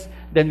Jesus,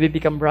 then we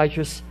become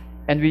righteous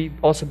and we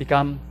also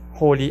become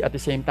holy at the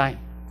same time.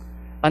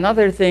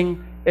 Another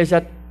thing is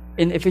that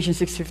in Ephesians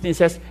 6:15 it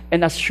says,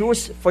 and as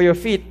shoes for your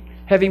feet,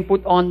 having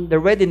put on the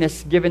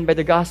readiness given by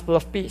the gospel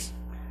of peace.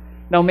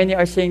 Now, many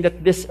are saying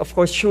that this, of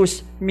course,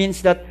 shoes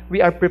means that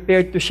we are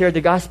prepared to share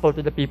the gospel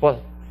to the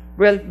people.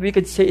 Well, we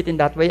could say it in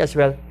that way as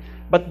well.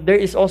 But there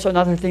is also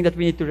another thing that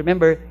we need to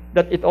remember,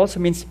 that it also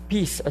means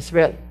peace as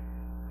well.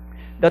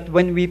 That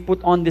when we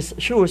put on these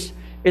shoes,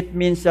 it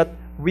means that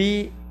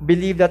we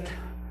believe that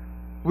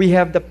we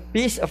have the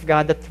peace of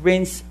God that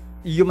reigns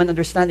human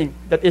understanding,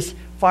 that is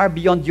far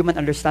beyond human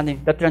understanding,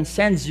 that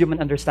transcends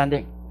human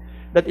understanding.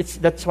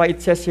 That's why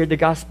it says here the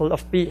gospel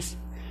of peace.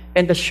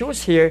 And the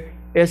shoes here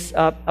is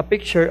a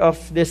picture of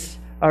this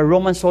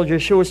Roman soldier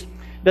shoes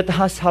that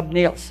has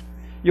hobnails.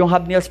 Yung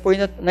hobnails po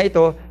na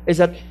ito is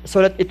that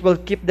so that it will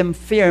keep them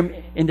firm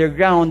in their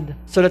ground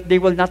so that they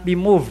will not be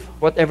moved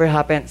whatever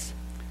happens.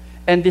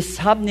 And this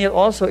hobnail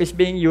also is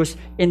being used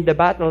in the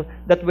battle,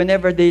 that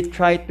whenever they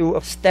try to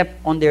step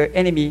on their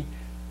enemy,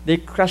 they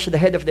crush the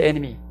head of the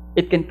enemy.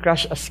 It can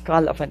crush a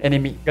skull of an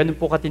enemy. Ganun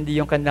po katindi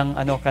yung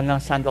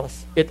kanilang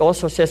sandals. It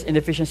also says in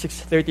Ephesians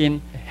 6:13,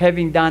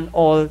 having done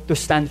all to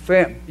stand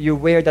firm. You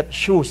wear that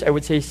shoes, I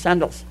would say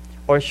sandals,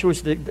 or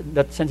shoes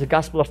that sends the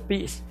gospel of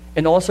peace.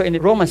 And also in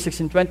Romans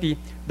 16:20,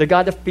 the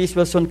God of peace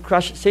will soon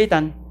crush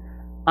Satan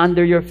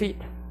under your feet.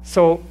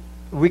 So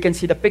we can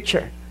see the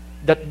picture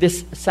that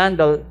this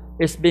sandal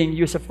is being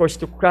used, of course,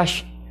 to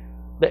crush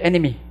the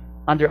enemy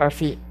under our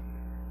feet.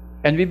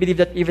 And we believe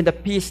that even the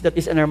peace that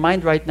is in our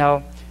mind right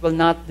now will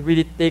not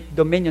really take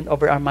dominion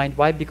over our mind.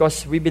 Why?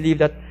 Because we believe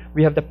that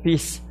we have the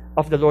peace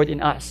of the Lord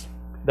in us,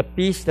 the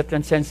peace that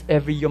transcends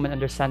every human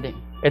understanding.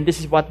 And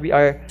this is what we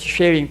are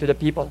sharing to the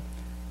people.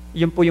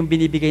 Yun po yung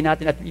binibigay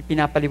natin at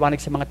ipinapaliwanag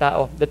sa mga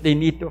tao, that they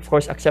need to, of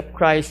course, accept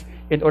Christ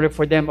in order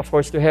for them, of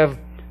course, to have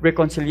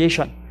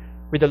reconciliation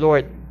with the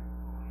Lord.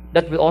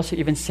 That will also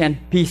even send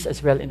peace as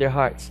well in their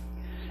hearts.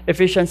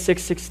 Ephesians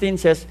 6:16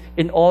 says,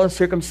 in all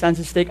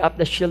circumstances take up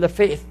the shield of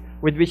faith,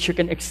 with which you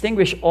can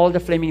extinguish all the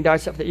flaming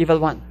darts of the evil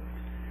one.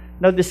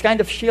 Now, this kind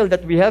of shield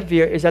that we have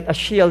here is that a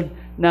shield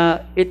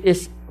na it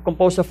is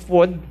composed of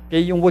wood. Okay,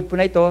 yung wood po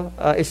na ito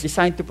is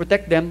designed to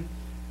protect them.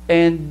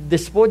 And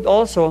this wood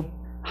also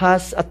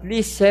has at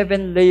least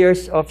 7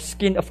 layers of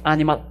skin of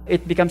animal.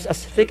 It becomes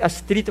as thick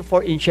as 3 to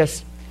 4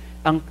 inches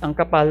ang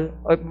kapal,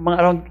 mga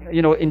around,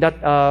 in that,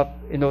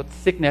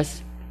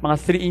 thickness, mga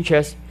 3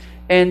 inches.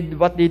 And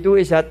what they do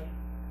is that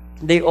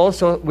they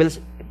also will,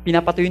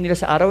 pinapatuyo nila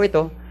sa araw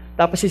ito,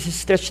 tapos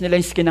isi-stretch nila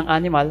yung skin ng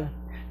animal,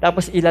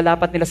 tapos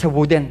ilalapat nila sa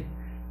wooden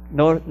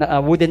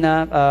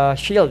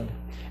shield.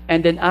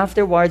 And then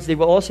afterwards, they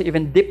will also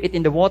even dip it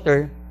in the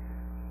water.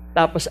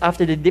 Tapos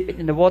after they dip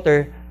it in the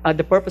water,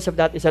 the purpose of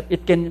that is that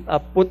it can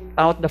put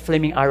out the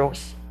flaming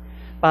arrows.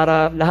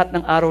 Para lahat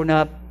ng arrow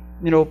na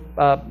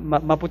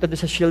mapunta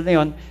doon sa shield na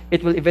yun,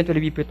 it will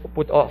eventually be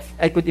put off.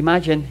 I could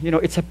imagine,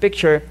 it's a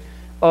picture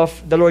of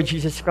the Lord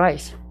Jesus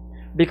Christ.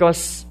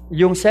 Because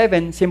yung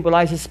 7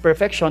 symbolizes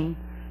perfection,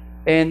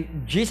 and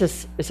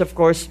Jesus is, of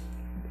course,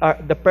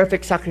 the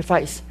perfect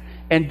sacrifice.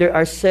 And there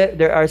are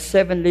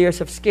 7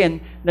 layers of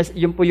skin na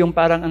yun po yung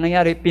parang ang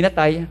nangyari,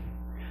 pinatay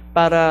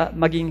para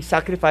maging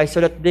sacrifice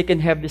so that they can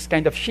have this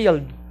kind of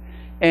shield.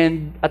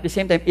 And at the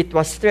same time, it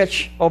was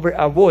stretched over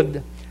a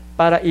wood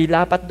para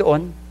ilapat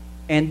doon.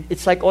 And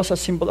it's like also a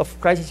symbol of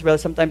Christ as well.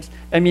 Sometimes,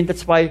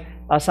 that's why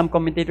some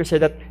commentators say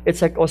that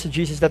it's like also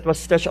Jesus that was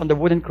stretched on the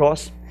wooden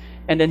cross.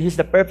 And then He's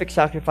the perfect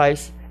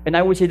sacrifice. And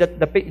I would say that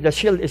the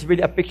shield is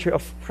really a picture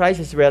of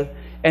Christ as well.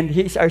 And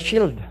He is our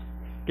shield.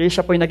 Kaya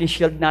siya po yung naging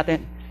shield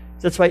natin.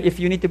 So that's why if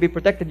you need to be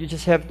protected, you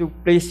just have to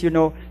place,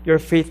 your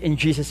faith in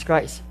Jesus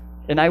Christ.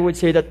 And I would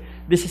say that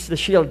this is the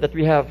shield that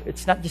we have.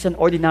 It's not just an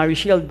ordinary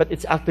shield, but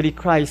it's actually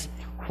Christ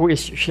who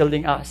is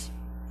shielding us.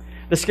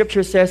 The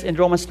scripture says in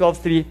Romans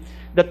 12:3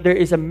 that there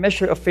is a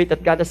measure of faith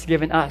that God has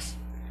given us.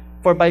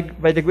 For by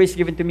the grace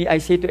given to me,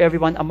 I say to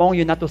everyone among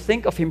you not to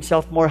think of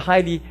himself more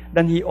highly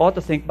than he ought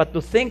to think, but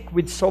to think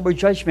with sober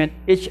judgment,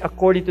 each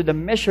according to the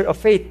measure of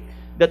faith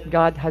that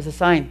God has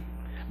assigned.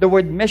 The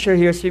word measure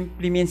here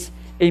simply means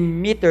a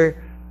meter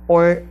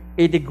or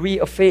a degree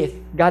of faith.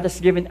 God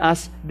has given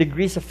us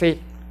degrees of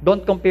faith.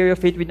 Don't compare your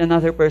faith with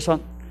another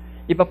person.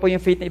 Iba po yung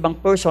faith ng ibang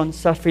person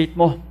sa faith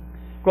mo.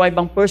 Kung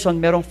ibang person,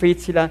 merong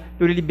faith sila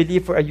to really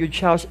believe for a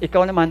huge house.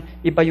 Ikaw naman,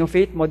 iba yung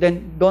faith mo.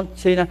 Then don't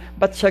say na,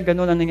 ba't siya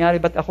ganun ang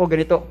nangyari? Ba't ako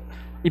ganito?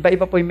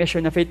 Iba-iba po yung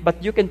measure na faith. But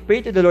you can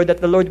pray to the Lord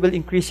that the Lord will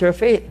increase your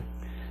faith.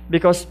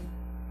 Because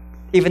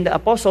even the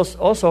apostles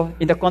also,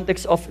 in the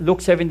context of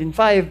Luke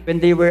 17:5,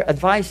 when they were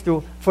advised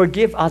to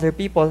forgive other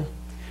people,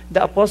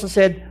 the apostle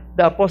said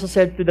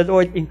to the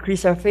Lord,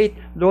 increase our faith.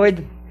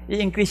 Lord,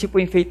 i-increase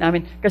po yung faith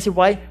namin. Kasi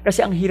why?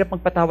 Kasi ang hirap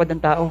magpatawad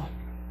ng tao.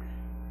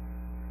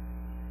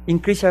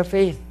 Increase our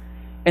faith.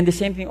 And the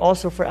same thing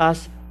also for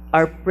us,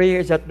 our prayer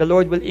is that the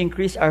Lord will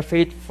increase our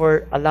faith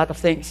for a lot of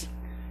things.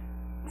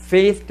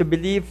 Faith to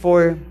believe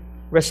for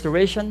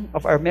restoration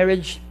of our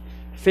marriage,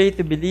 faith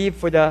to believe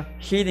for the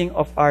healing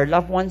of our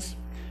loved ones,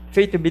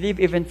 faith to believe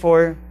even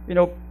for,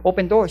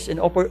 open doors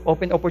and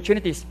open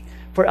opportunities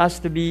for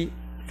us to be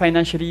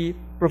financially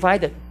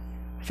provided.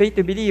 Faith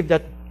to believe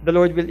that the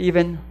Lord will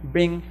even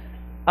bring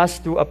us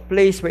to a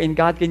place wherein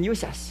God can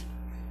use us.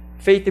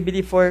 Faith to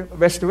believe for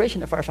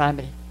restoration of our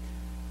family.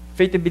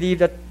 Faith to believe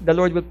that the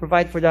Lord will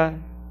provide for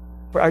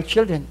our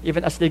children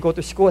even as they go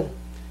to school.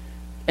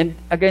 And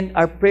again,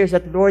 our prayers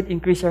that Lord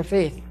increase our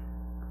faith.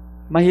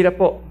 Mahirap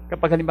po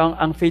kapag halimbawa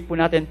ang faith po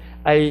natin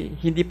ay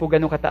hindi po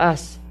ganun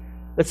kataas.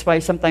 That's why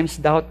sometimes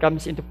doubt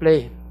comes into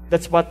play.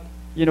 That's what,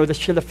 the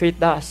shield of faith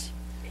does.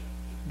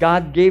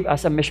 God gave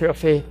us a measure of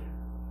faith.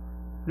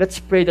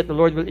 Let's pray that the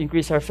Lord will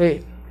increase our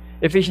faith.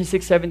 Ephesians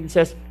 6:17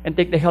 says, and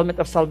take the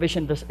helmet of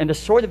salvation and the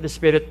sword of the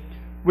Spirit,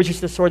 which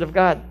is the sword of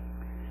God.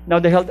 Now,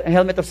 the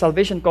helmet of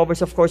salvation covers,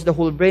 of course, the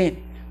whole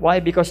brain. Why?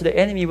 Because the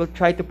enemy will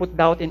try to put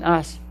doubt in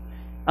us.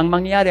 Ang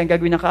mangyayari, ang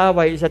gagawin ng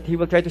kaaway is that he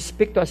will try to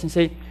speak to us and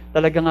say,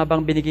 talaga nga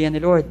bang binigyan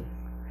ni Lord?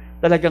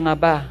 Talaga nga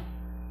ba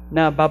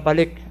na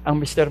babalik ang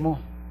mister mo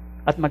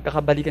at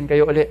magkakabalikan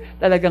kayo uli?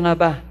 Talaga nga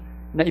ba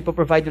na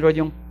ipoprovide ni Lord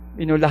yung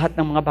lahat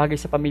ng mga bagay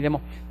sa pamilya mo?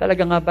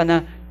 Talaga nga ba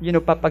na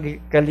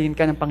papagaling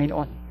ka ng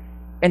Panginoon?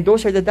 And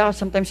those are the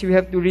doubts. Sometimes we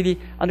have to really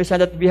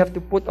understand that we have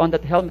to put on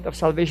that helmet of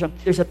salvation.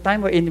 There's a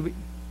time wherein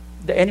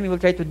the enemy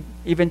will try to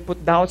even put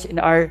doubts in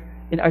our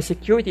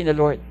security in the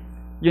Lord.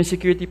 Yung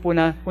security po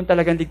na kung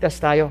talagang ligtas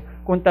tayo,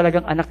 kung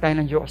talagang anak tayo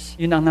ng Diyos.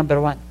 Yun ang number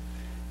one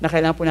na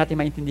kailangan po natin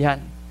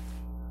maintindihan.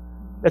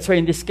 That's why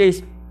in this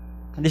case,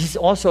 this is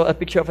also a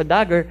picture of a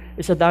dagger.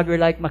 It's a dagger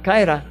like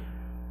Machaira,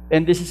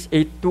 and this is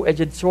a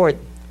two-edged sword.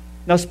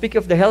 Now, speaking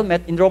of the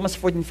helmet, in Romans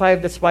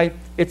 14:5, that's why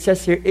it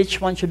says here,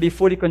 each one should be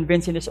fully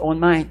convinced in his own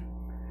mind.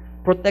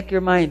 Protect your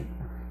mind.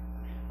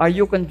 Are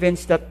you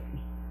convinced that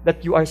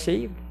you are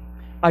saved?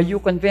 Are you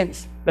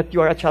convinced that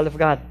you are a child of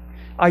God?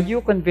 Are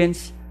you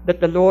convinced that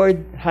the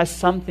Lord has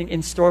something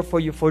in store for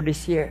you for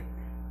this year,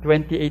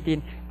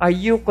 2018? Are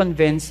you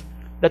convinced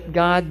that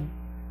God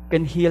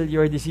can heal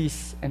your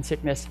disease and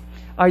sickness?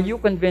 Are you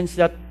convinced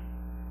that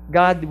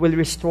God will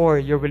restore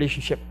your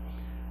relationship?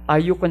 Are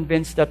you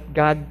convinced that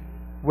God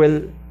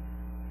will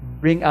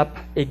bring up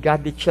a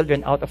godly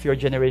children out of your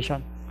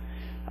generation?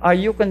 Are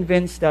you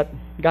convinced that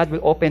God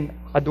will open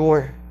a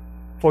door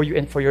for you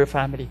and for your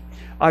family?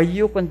 Are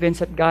you convinced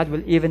that God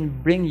will even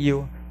bring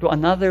you to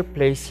another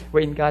place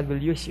wherein God will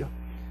use you?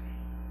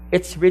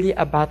 It's really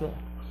a battle.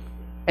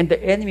 And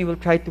the enemy will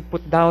try to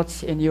put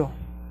doubts in you,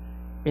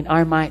 in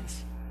our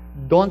minds.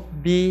 Don't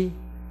be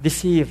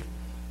deceived,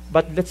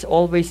 but let's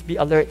always be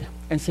alert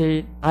and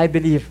say, I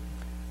believe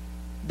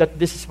that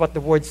this is what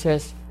the word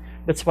says.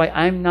 That's why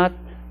I'm not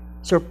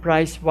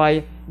surprised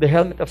why the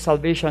helmet of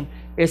salvation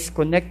is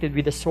connected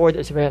with the sword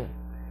as well.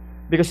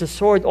 Because the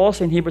sword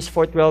also in Hebrews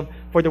 4:12,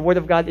 for the word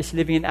of God is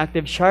living and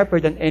active, sharper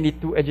than any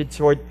two-edged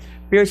sword,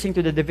 piercing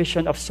to the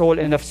division of soul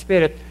and of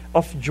spirit,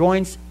 of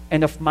joints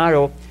and of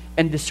marrow,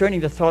 and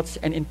discerning the thoughts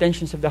and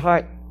intentions of the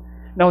heart.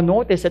 Now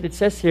notice that it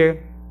says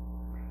here,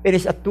 it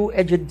is a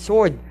two-edged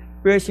sword,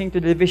 piercing to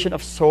the division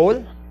of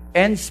soul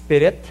and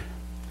spirit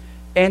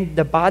and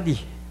the body.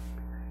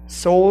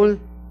 Soul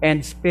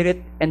and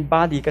spirit and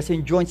body, kasi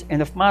in joints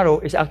and of marrow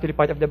is actually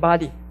part of the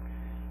body.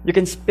 You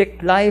can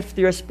speak life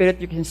to your spirit,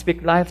 you can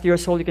speak life to your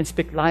soul, you can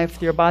speak life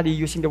to your body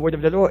using the word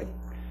of the Lord.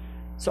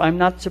 So I'm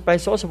not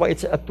surprised also why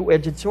it's a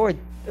two-edged sword.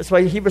 That's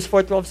why Hebrews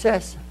 4:12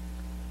 says.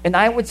 And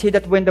I would say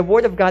that when the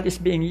word of God is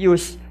being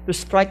used to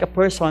strike a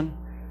person,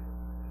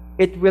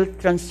 it will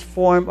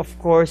transform, of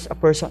course, a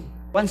person.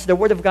 Once the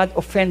word of God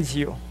offends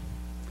you,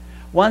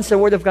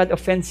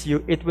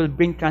 it will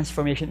bring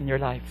transformation in your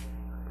life.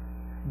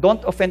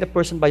 Don't offend a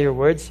person by your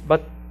words,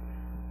 but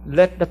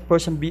let that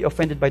person be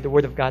offended by the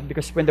word of God,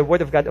 because when the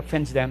word of God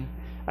offends them,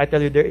 I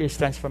tell you, there is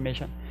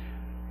transformation.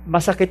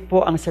 Masakit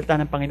po ang salita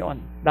ng Panginoon,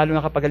 lalo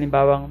na kapag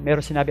halimbawang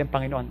meron sinabi ang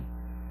Panginoon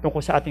tungkol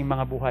sa ating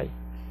mga buhay.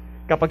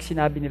 Kapag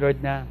sinabi ni Lord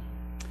na,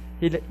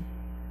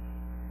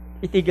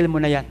 itigil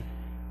mo na yan,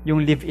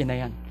 yung live-in na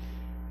yan.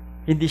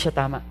 Hindi siya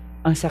tama.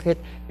 Ang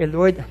sakit,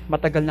 Lord,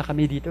 matagal na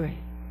kami dito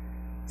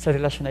sa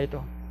relasyon na ito.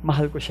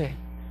 Mahal ko siya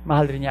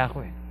Mahal rin niya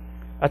ako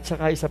At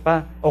saka isa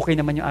pa, okay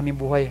naman yung aming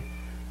buhay.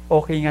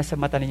 Okay nga sa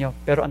mata ninyo,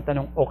 pero ang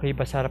tanong, okay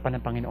ba sa harapan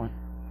ng Panginoon?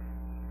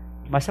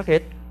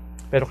 Masakit,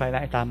 pero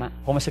kailangan itama.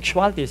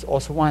 Homosexuality is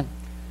also one.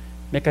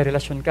 May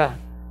karelasyon ka,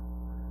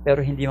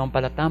 pero hindi man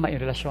pala tama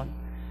yung relasyon.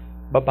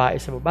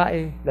 babae sa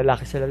babae,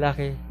 lalaki sa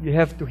lalaki. You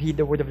have to heed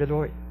the word of the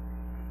Lord.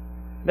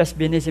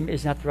 Lesbianism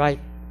is not right.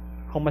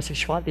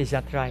 Homosexuality is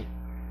not right.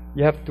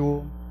 You have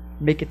to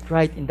make it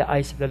right in the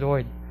eyes of the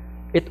Lord.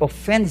 It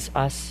offends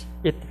us,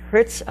 it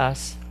hurts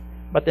us,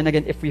 but then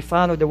again, if we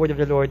follow the word of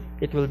the Lord,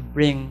 it will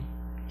bring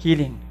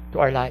healing to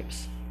our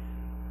lives.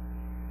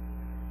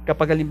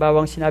 Kapag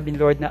halimbawang sinabi ni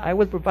Lord na, I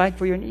will provide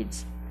for your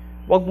needs,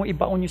 huwag mo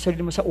ibaon yung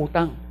sarili mo sa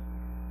utang.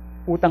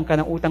 Utang ka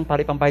ng utang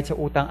para ipambayad sa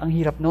utang. Ang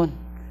hirap nun.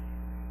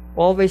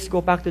 Always go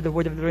back to the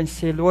word of the Lord and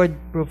say, Lord,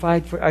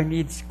 provide for our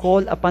needs.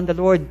 Call upon the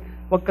Lord.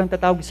 Huwag kang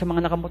tatawag sa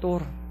mga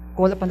nakamotor.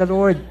 Call upon the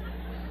Lord.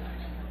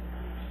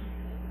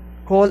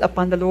 Call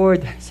upon the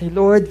Lord. Say,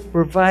 Lord,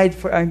 provide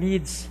for our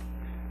needs.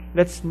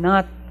 Let's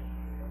not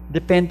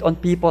depend on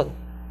people.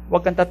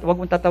 Huwag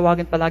mong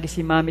tatawagin palagi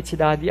si mami at si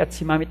daddy, at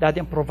si mami at daddy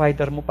ang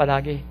provider mo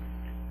palagi.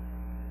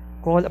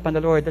 Call upon the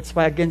Lord. That's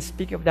why, again,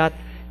 speaking of that,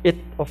 it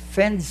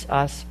offends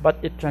us, but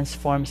it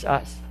transforms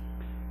us.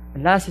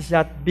 And last is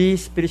that, be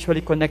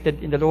spiritually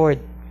connected in the Lord.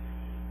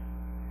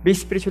 Be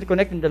spiritually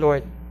connected in the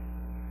Lord.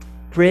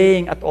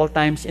 Praying at all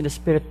times in the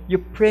Spirit. You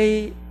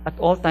pray at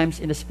all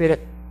times in the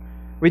Spirit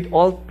with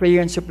all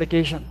prayer and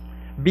supplication.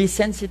 Be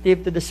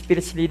sensitive to the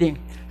Spirit's leading.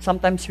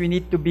 Sometimes we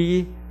need to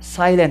be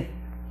silent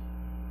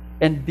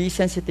and be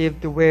sensitive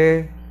to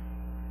where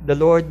the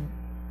Lord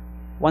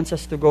wants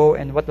us to go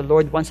and what the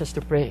Lord wants us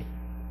to pray.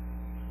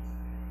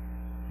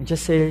 And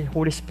just say,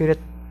 Holy Spirit,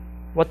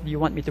 what do you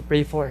want me to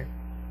pray for?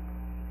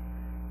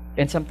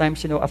 And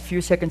sometimes, a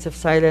few seconds of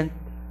silence,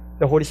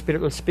 the Holy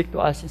Spirit will speak to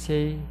us and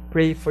say,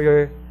 pray for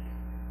your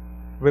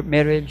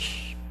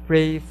marriage,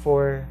 pray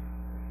for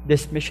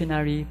this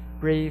missionary,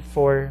 pray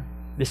for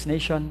this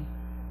nation,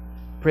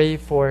 pray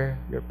for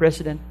your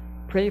president,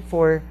 pray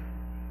for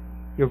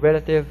your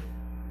relative,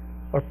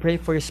 or pray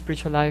for your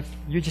spiritual life.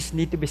 You just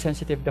need to be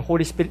sensitive. The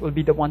Holy Spirit will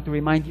be the one to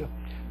remind you.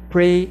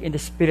 Pray in the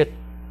Spirit.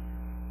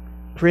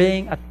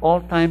 Praying at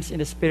all times in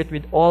the Spirit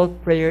with all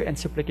prayer and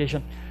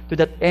supplication. To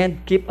that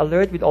end, keep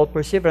alert with all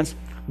perseverance,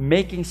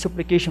 making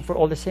supplication for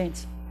all the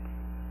saints.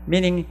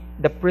 Meaning,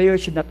 the prayer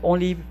should not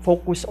only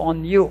focus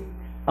on you.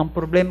 Ang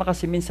problema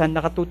kasi minsan,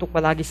 nakatutok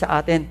palagi sa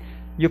atin.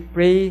 You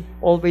pray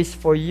always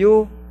for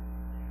you,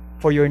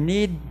 for your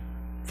need,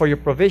 for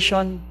your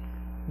provision.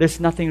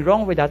 There's nothing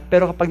wrong with that.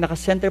 Pero kapag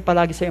nakasenter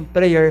palagi sa iyong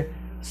prayer,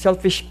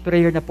 selfish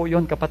prayer na po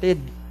yun, kapatid.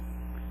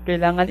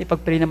 Kailangan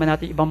ipag-pray naman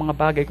natin ibang mga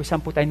bagay kung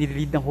saan po tayo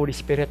nililid ng Holy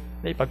Spirit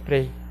na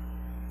ipag-pray.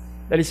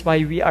 That is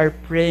why we are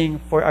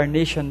praying for our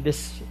nation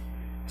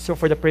so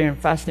for the prayer and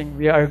fasting,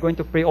 we are going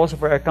to pray also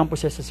for our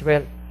campuses as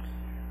well.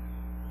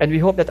 And we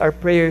hope that our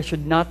prayer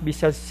should not be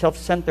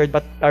self-centered,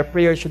 but our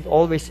prayer should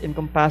always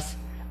encompass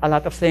a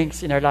lot of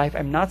things in our life.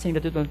 I'm not saying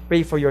that you don't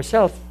pray for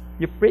yourself.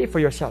 You pray for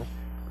yourself.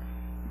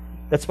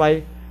 That's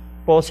why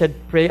Paul said,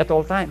 pray at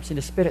all times in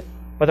the Spirit.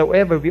 But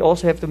however, we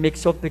also have to make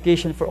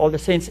supplication for all the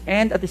saints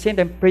and at the same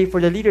time, pray for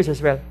the leaders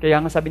as well.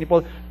 Kaya nga sabi ni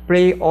Paul,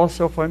 pray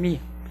also for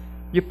me.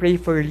 You pray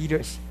for your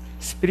leaders,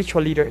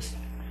 spiritual leaders,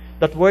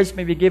 that words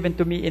may be given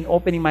to me in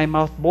opening my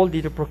mouth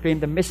boldly to proclaim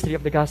the mystery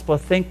of the gospel.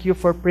 Thank you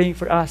for praying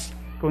for us.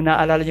 Kung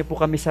naalala niyo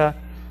po kami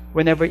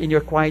whenever in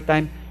your quiet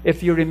time, if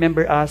you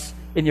remember us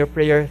in your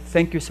prayer,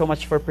 thank you so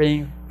much for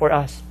praying for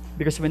us.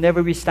 Because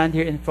whenever we stand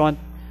here in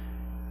front,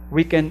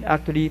 we can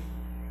actually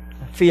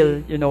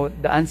feel,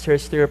 the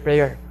answers to your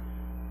prayer.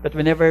 That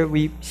whenever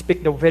we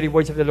speak the very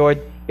words of the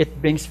Lord,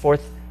 it brings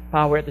forth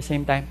power at the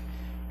same time.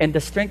 And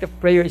the strength of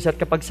prayer is that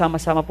kapag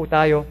sama-sama po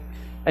tayo,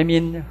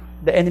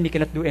 the enemy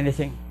cannot do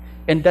anything.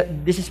 And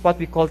this is what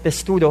we call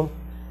testudo.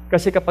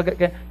 Kasi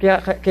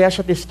kaya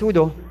siya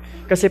testudo,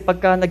 kasi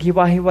pagka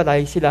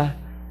naghiwa-hiwalay sila,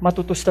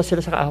 matutusta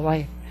sila sa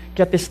kaaway.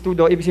 Kaya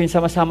testudo, ibig sabihin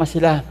sama-sama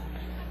sila.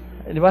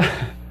 Di ba?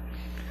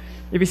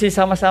 Ibig sabihin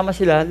sama-sama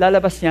sila,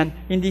 lalabas niyan,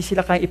 hindi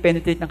sila kaya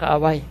i-penetrate ng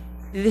kaaway.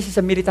 This is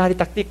a military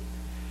tactic.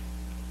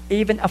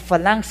 Even a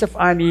phalanx of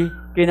army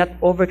cannot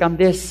overcome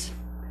this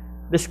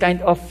kind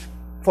of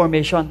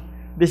formation.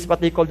 This is what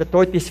they call the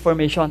tortoise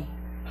formation.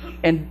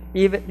 And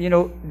even,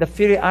 the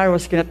fiery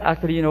arrows cannot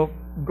actually,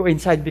 go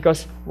inside.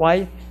 Because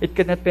why? It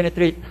cannot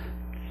penetrate.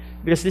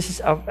 Because this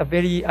is a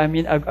very,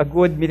 a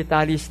good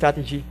military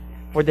strategy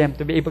for them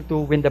to be able to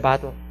win the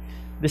battle.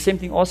 The same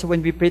thing also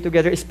when we pray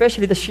together,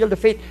 especially the shield of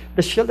faith.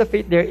 The shield of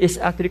faith there is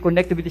actually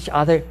connected with each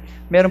other.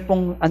 Meron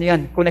pong,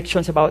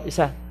 connection sa bawat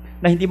isa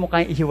na hindi mo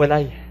kayang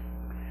ihiwalay.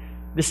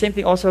 The same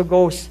thing also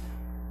goes,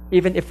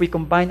 even if we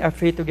combine our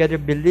faith together,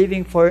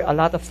 believing for a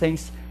lot of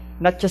things,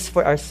 not just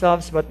for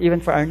ourselves, but even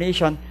for our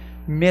nation,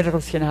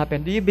 miracles can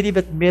happen. Do you believe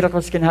that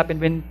miracles can happen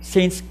when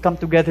saints come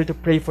together to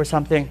pray for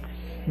something?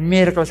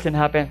 Miracles can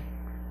happen.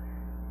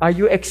 Are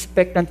you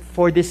expectant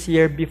for this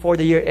year, before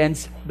the year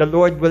ends, the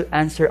Lord will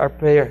answer our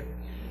prayer?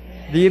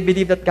 Do you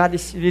believe that God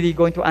is really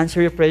going to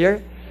answer your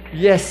prayer?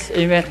 Yes,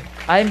 amen.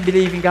 I'm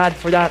believing God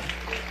for that.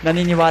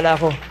 Naniniwala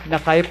ako na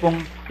kaya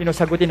pong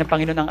sagutin ng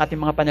Panginoon ang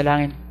ating mga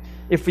panalangin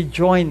if we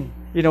join,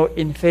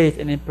 in faith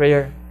and in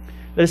prayer.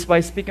 That is why,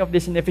 speaking of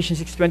this in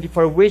Ephesians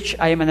 6:24, which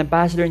I am an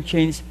ambassador in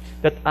chains,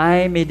 that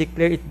I may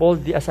declare it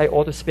boldly as I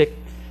ought to speak.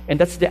 And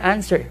that's the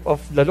answer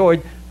of the Lord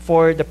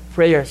for the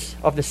prayers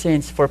of the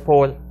saints for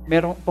Paul.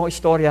 Meron pong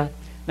istorya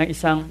ng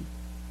isang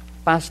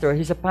pastor.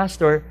 He's a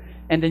pastor,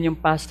 and then yung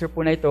pastor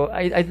po na ito,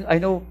 I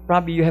know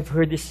probably you have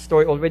heard this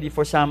story already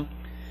for some,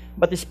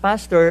 but this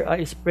pastor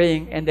is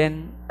praying, and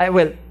then,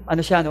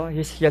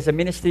 he has a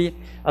ministry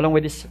along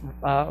with his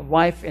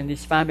wife and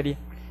his family.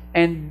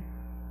 And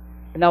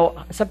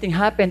now, something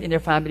happened in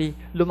their family.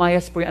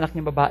 Lumayas po yung anak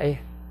niyang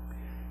babae.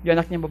 Yung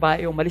anak niyang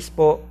babae, umalis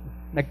po,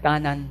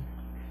 nagtanan.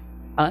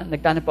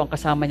 Nagtanan po ang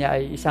kasama niya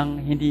ay isang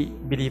hindi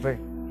believer.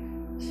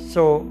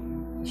 So,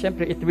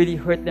 syempre, it really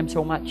hurt them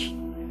so much.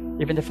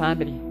 Even the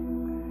family.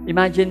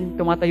 Imagine,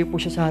 tumatayo po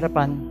siya sa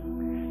harapan,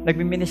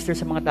 nagmi-minister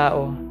sa mga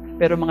tao,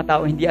 pero mga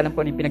tao hindi alam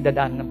kung ano yung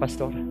pinagdadaanan ng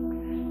pastor.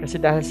 Kasi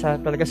dahil sa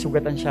talaga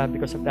sugatan siya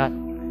because of that.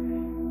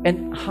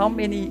 And how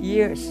many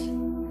years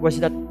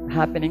was that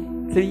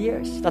happening? 3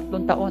 years,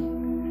 3 taon.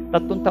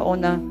 3 taon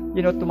na,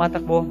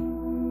 tumatakbo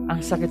ang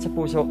sakit sa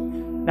puso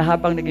na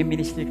habang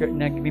nag-ministry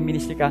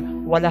ka,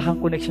 wala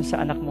kang connection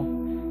sa anak mo.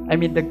 I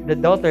mean, the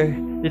daughter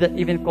didn't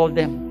even call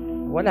them.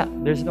 Wala.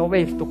 There's no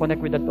way to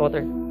connect with the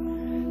daughter.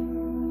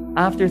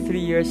 After 3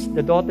 years, the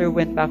daughter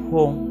went back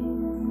home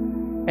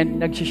and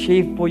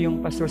nag-shave po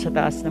yung pastor sa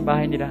taas ng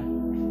bahay nila.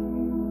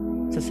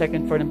 Sa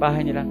second floor ng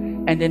bahay nila.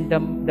 And then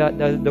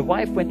the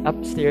wife went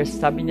upstairs.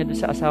 Sabi niya doon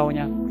sa asawa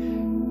niya,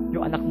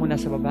 yung anak mo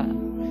nasa baba.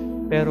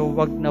 Pero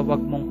wag na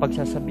wag mong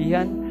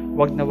pagsasabihan,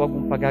 wag na wag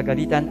mong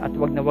pagagalitan, at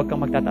wag na wag kang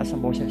magtataas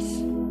ng boses.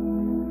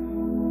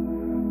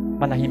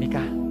 Manahimik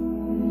ka.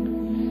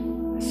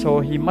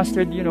 So he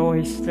mustered,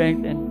 his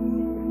strength and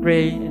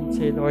pray and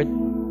say, Lord,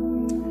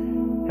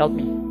 help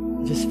me.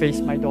 Just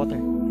face my daughter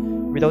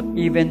without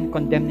even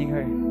condemning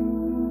her.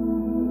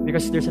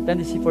 Because there's a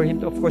tendency for him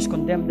to, of course,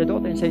 condemn the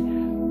daughter and say,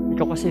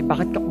 ikaw kasi,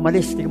 bakit ka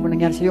umalis? Hindi mo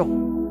nangyari sa'yo.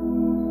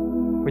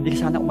 Pwede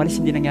ka sana umalis,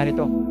 hindi nangyari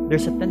to.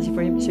 There's a tendency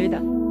for him to say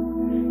that.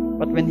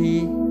 But when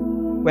he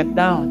went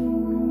down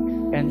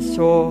and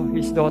saw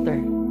his daughter,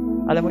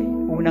 alam mo,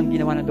 unang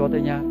ginawa ng daughter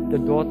niya, the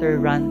daughter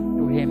ran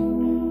to him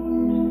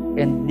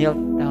and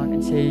knelt down and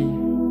say,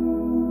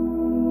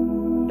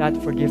 Dad,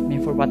 forgive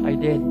me for what I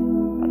did.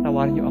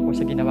 Patawarin niyo ako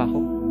sa ginawa ko.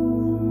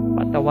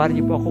 Patawarin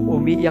niyo po ako.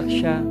 Umiiyak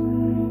siya.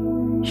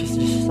 She's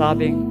just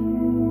sobbing.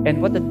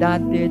 And what the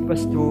dad did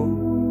was to,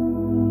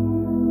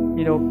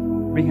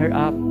 bring her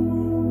up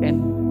and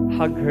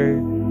hug her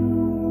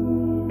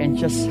and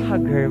just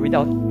hug her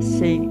without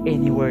saying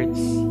any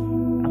words.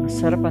 Ang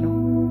sarap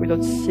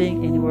without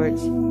saying any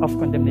words of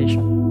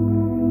condemnation.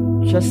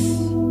 Just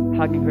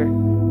hugging her.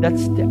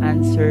 That's the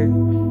answer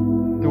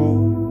to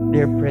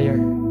their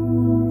prayer.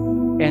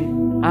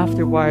 And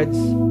afterwards,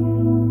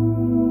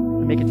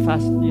 make it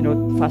fast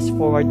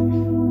forward,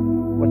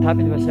 what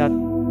happened was that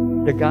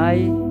the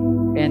guy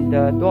and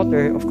the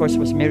daughter, of course,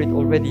 was married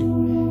already,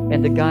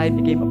 and the guy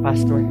became a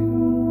pastor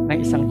ng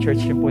isang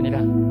church rin po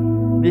nila.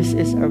 This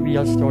is a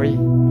real story.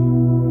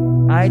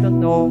 I don't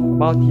know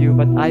about you,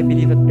 but I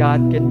believe that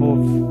God can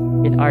move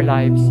in our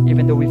lives,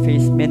 even though we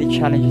face many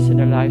challenges in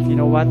our life. You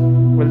know what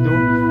we'll do?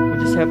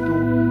 We just have to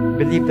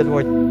believe the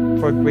Lord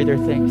for greater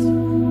things.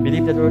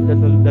 Believe the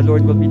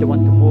Lord will be the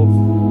one to move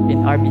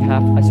in our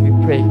behalf as we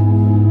pray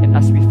and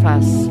as we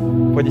fast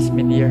for this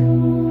mid-year.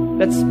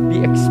 Let's be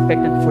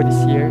expectant for this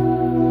year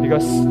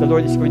because the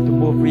Lord is going to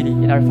move really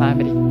in our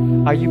family.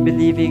 Are you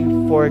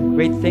believing for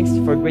great things,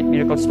 for great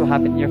miracles to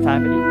happen in your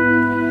family?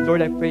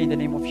 Lord, I pray in the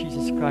name of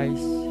Jesus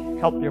Christ,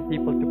 help your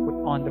people to put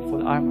on the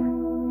full armor.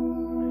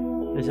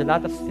 There's a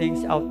lot of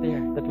things out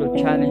there that will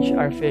challenge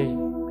our faith,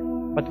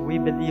 but we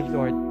believe,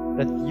 Lord,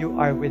 that you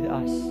are with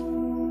us.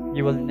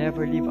 You will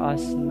never leave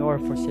us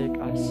nor forsake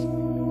us.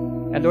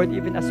 And Lord,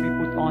 even as we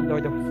put on,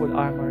 Lord, the full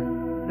armor,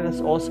 let us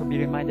also be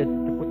reminded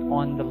to put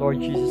on the Lord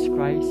Jesus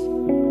Christ.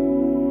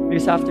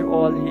 Because after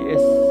all, He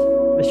is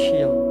the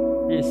shield.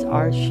 He is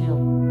our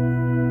shield.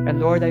 And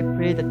Lord, I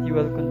pray that you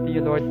will continue,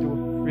 Lord, to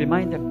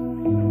remind them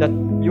that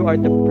you are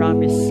the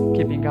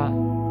promise-keeping God.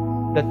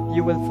 That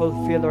you will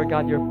fulfill, Lord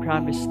God, your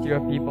promise to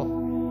your people.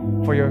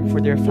 For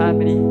their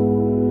family,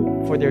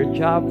 for their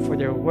job, for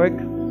their work,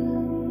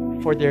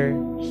 for their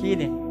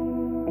healing,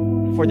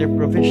 for their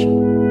provision.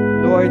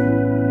 Lord,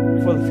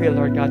 fulfill,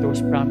 Lord God, those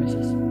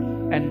promises.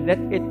 And let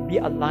it be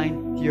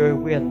aligned to your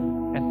will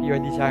and to your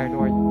desire,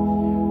 Lord.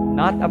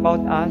 Not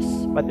about us,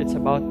 but it's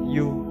about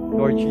you,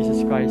 Lord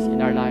Jesus Christ,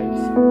 in our lives.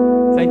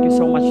 Thank you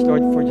so much,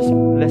 Lord, for just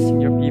blessing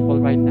your people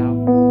right now.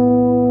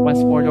 Once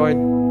more, Lord,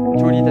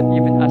 truly that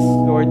even as,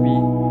 Lord, we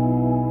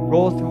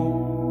roll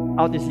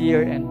throughout this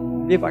year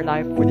and live our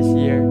life for this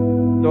year,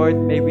 Lord,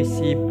 may we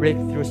see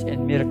breakthroughs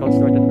and miracles,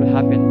 Lord, that will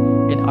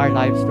happen in our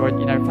lives, Lord,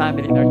 in our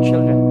family, in our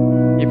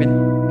children, even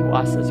to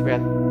us as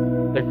well.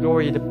 The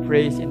glory, the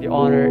praise, and the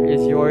honor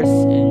is yours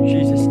in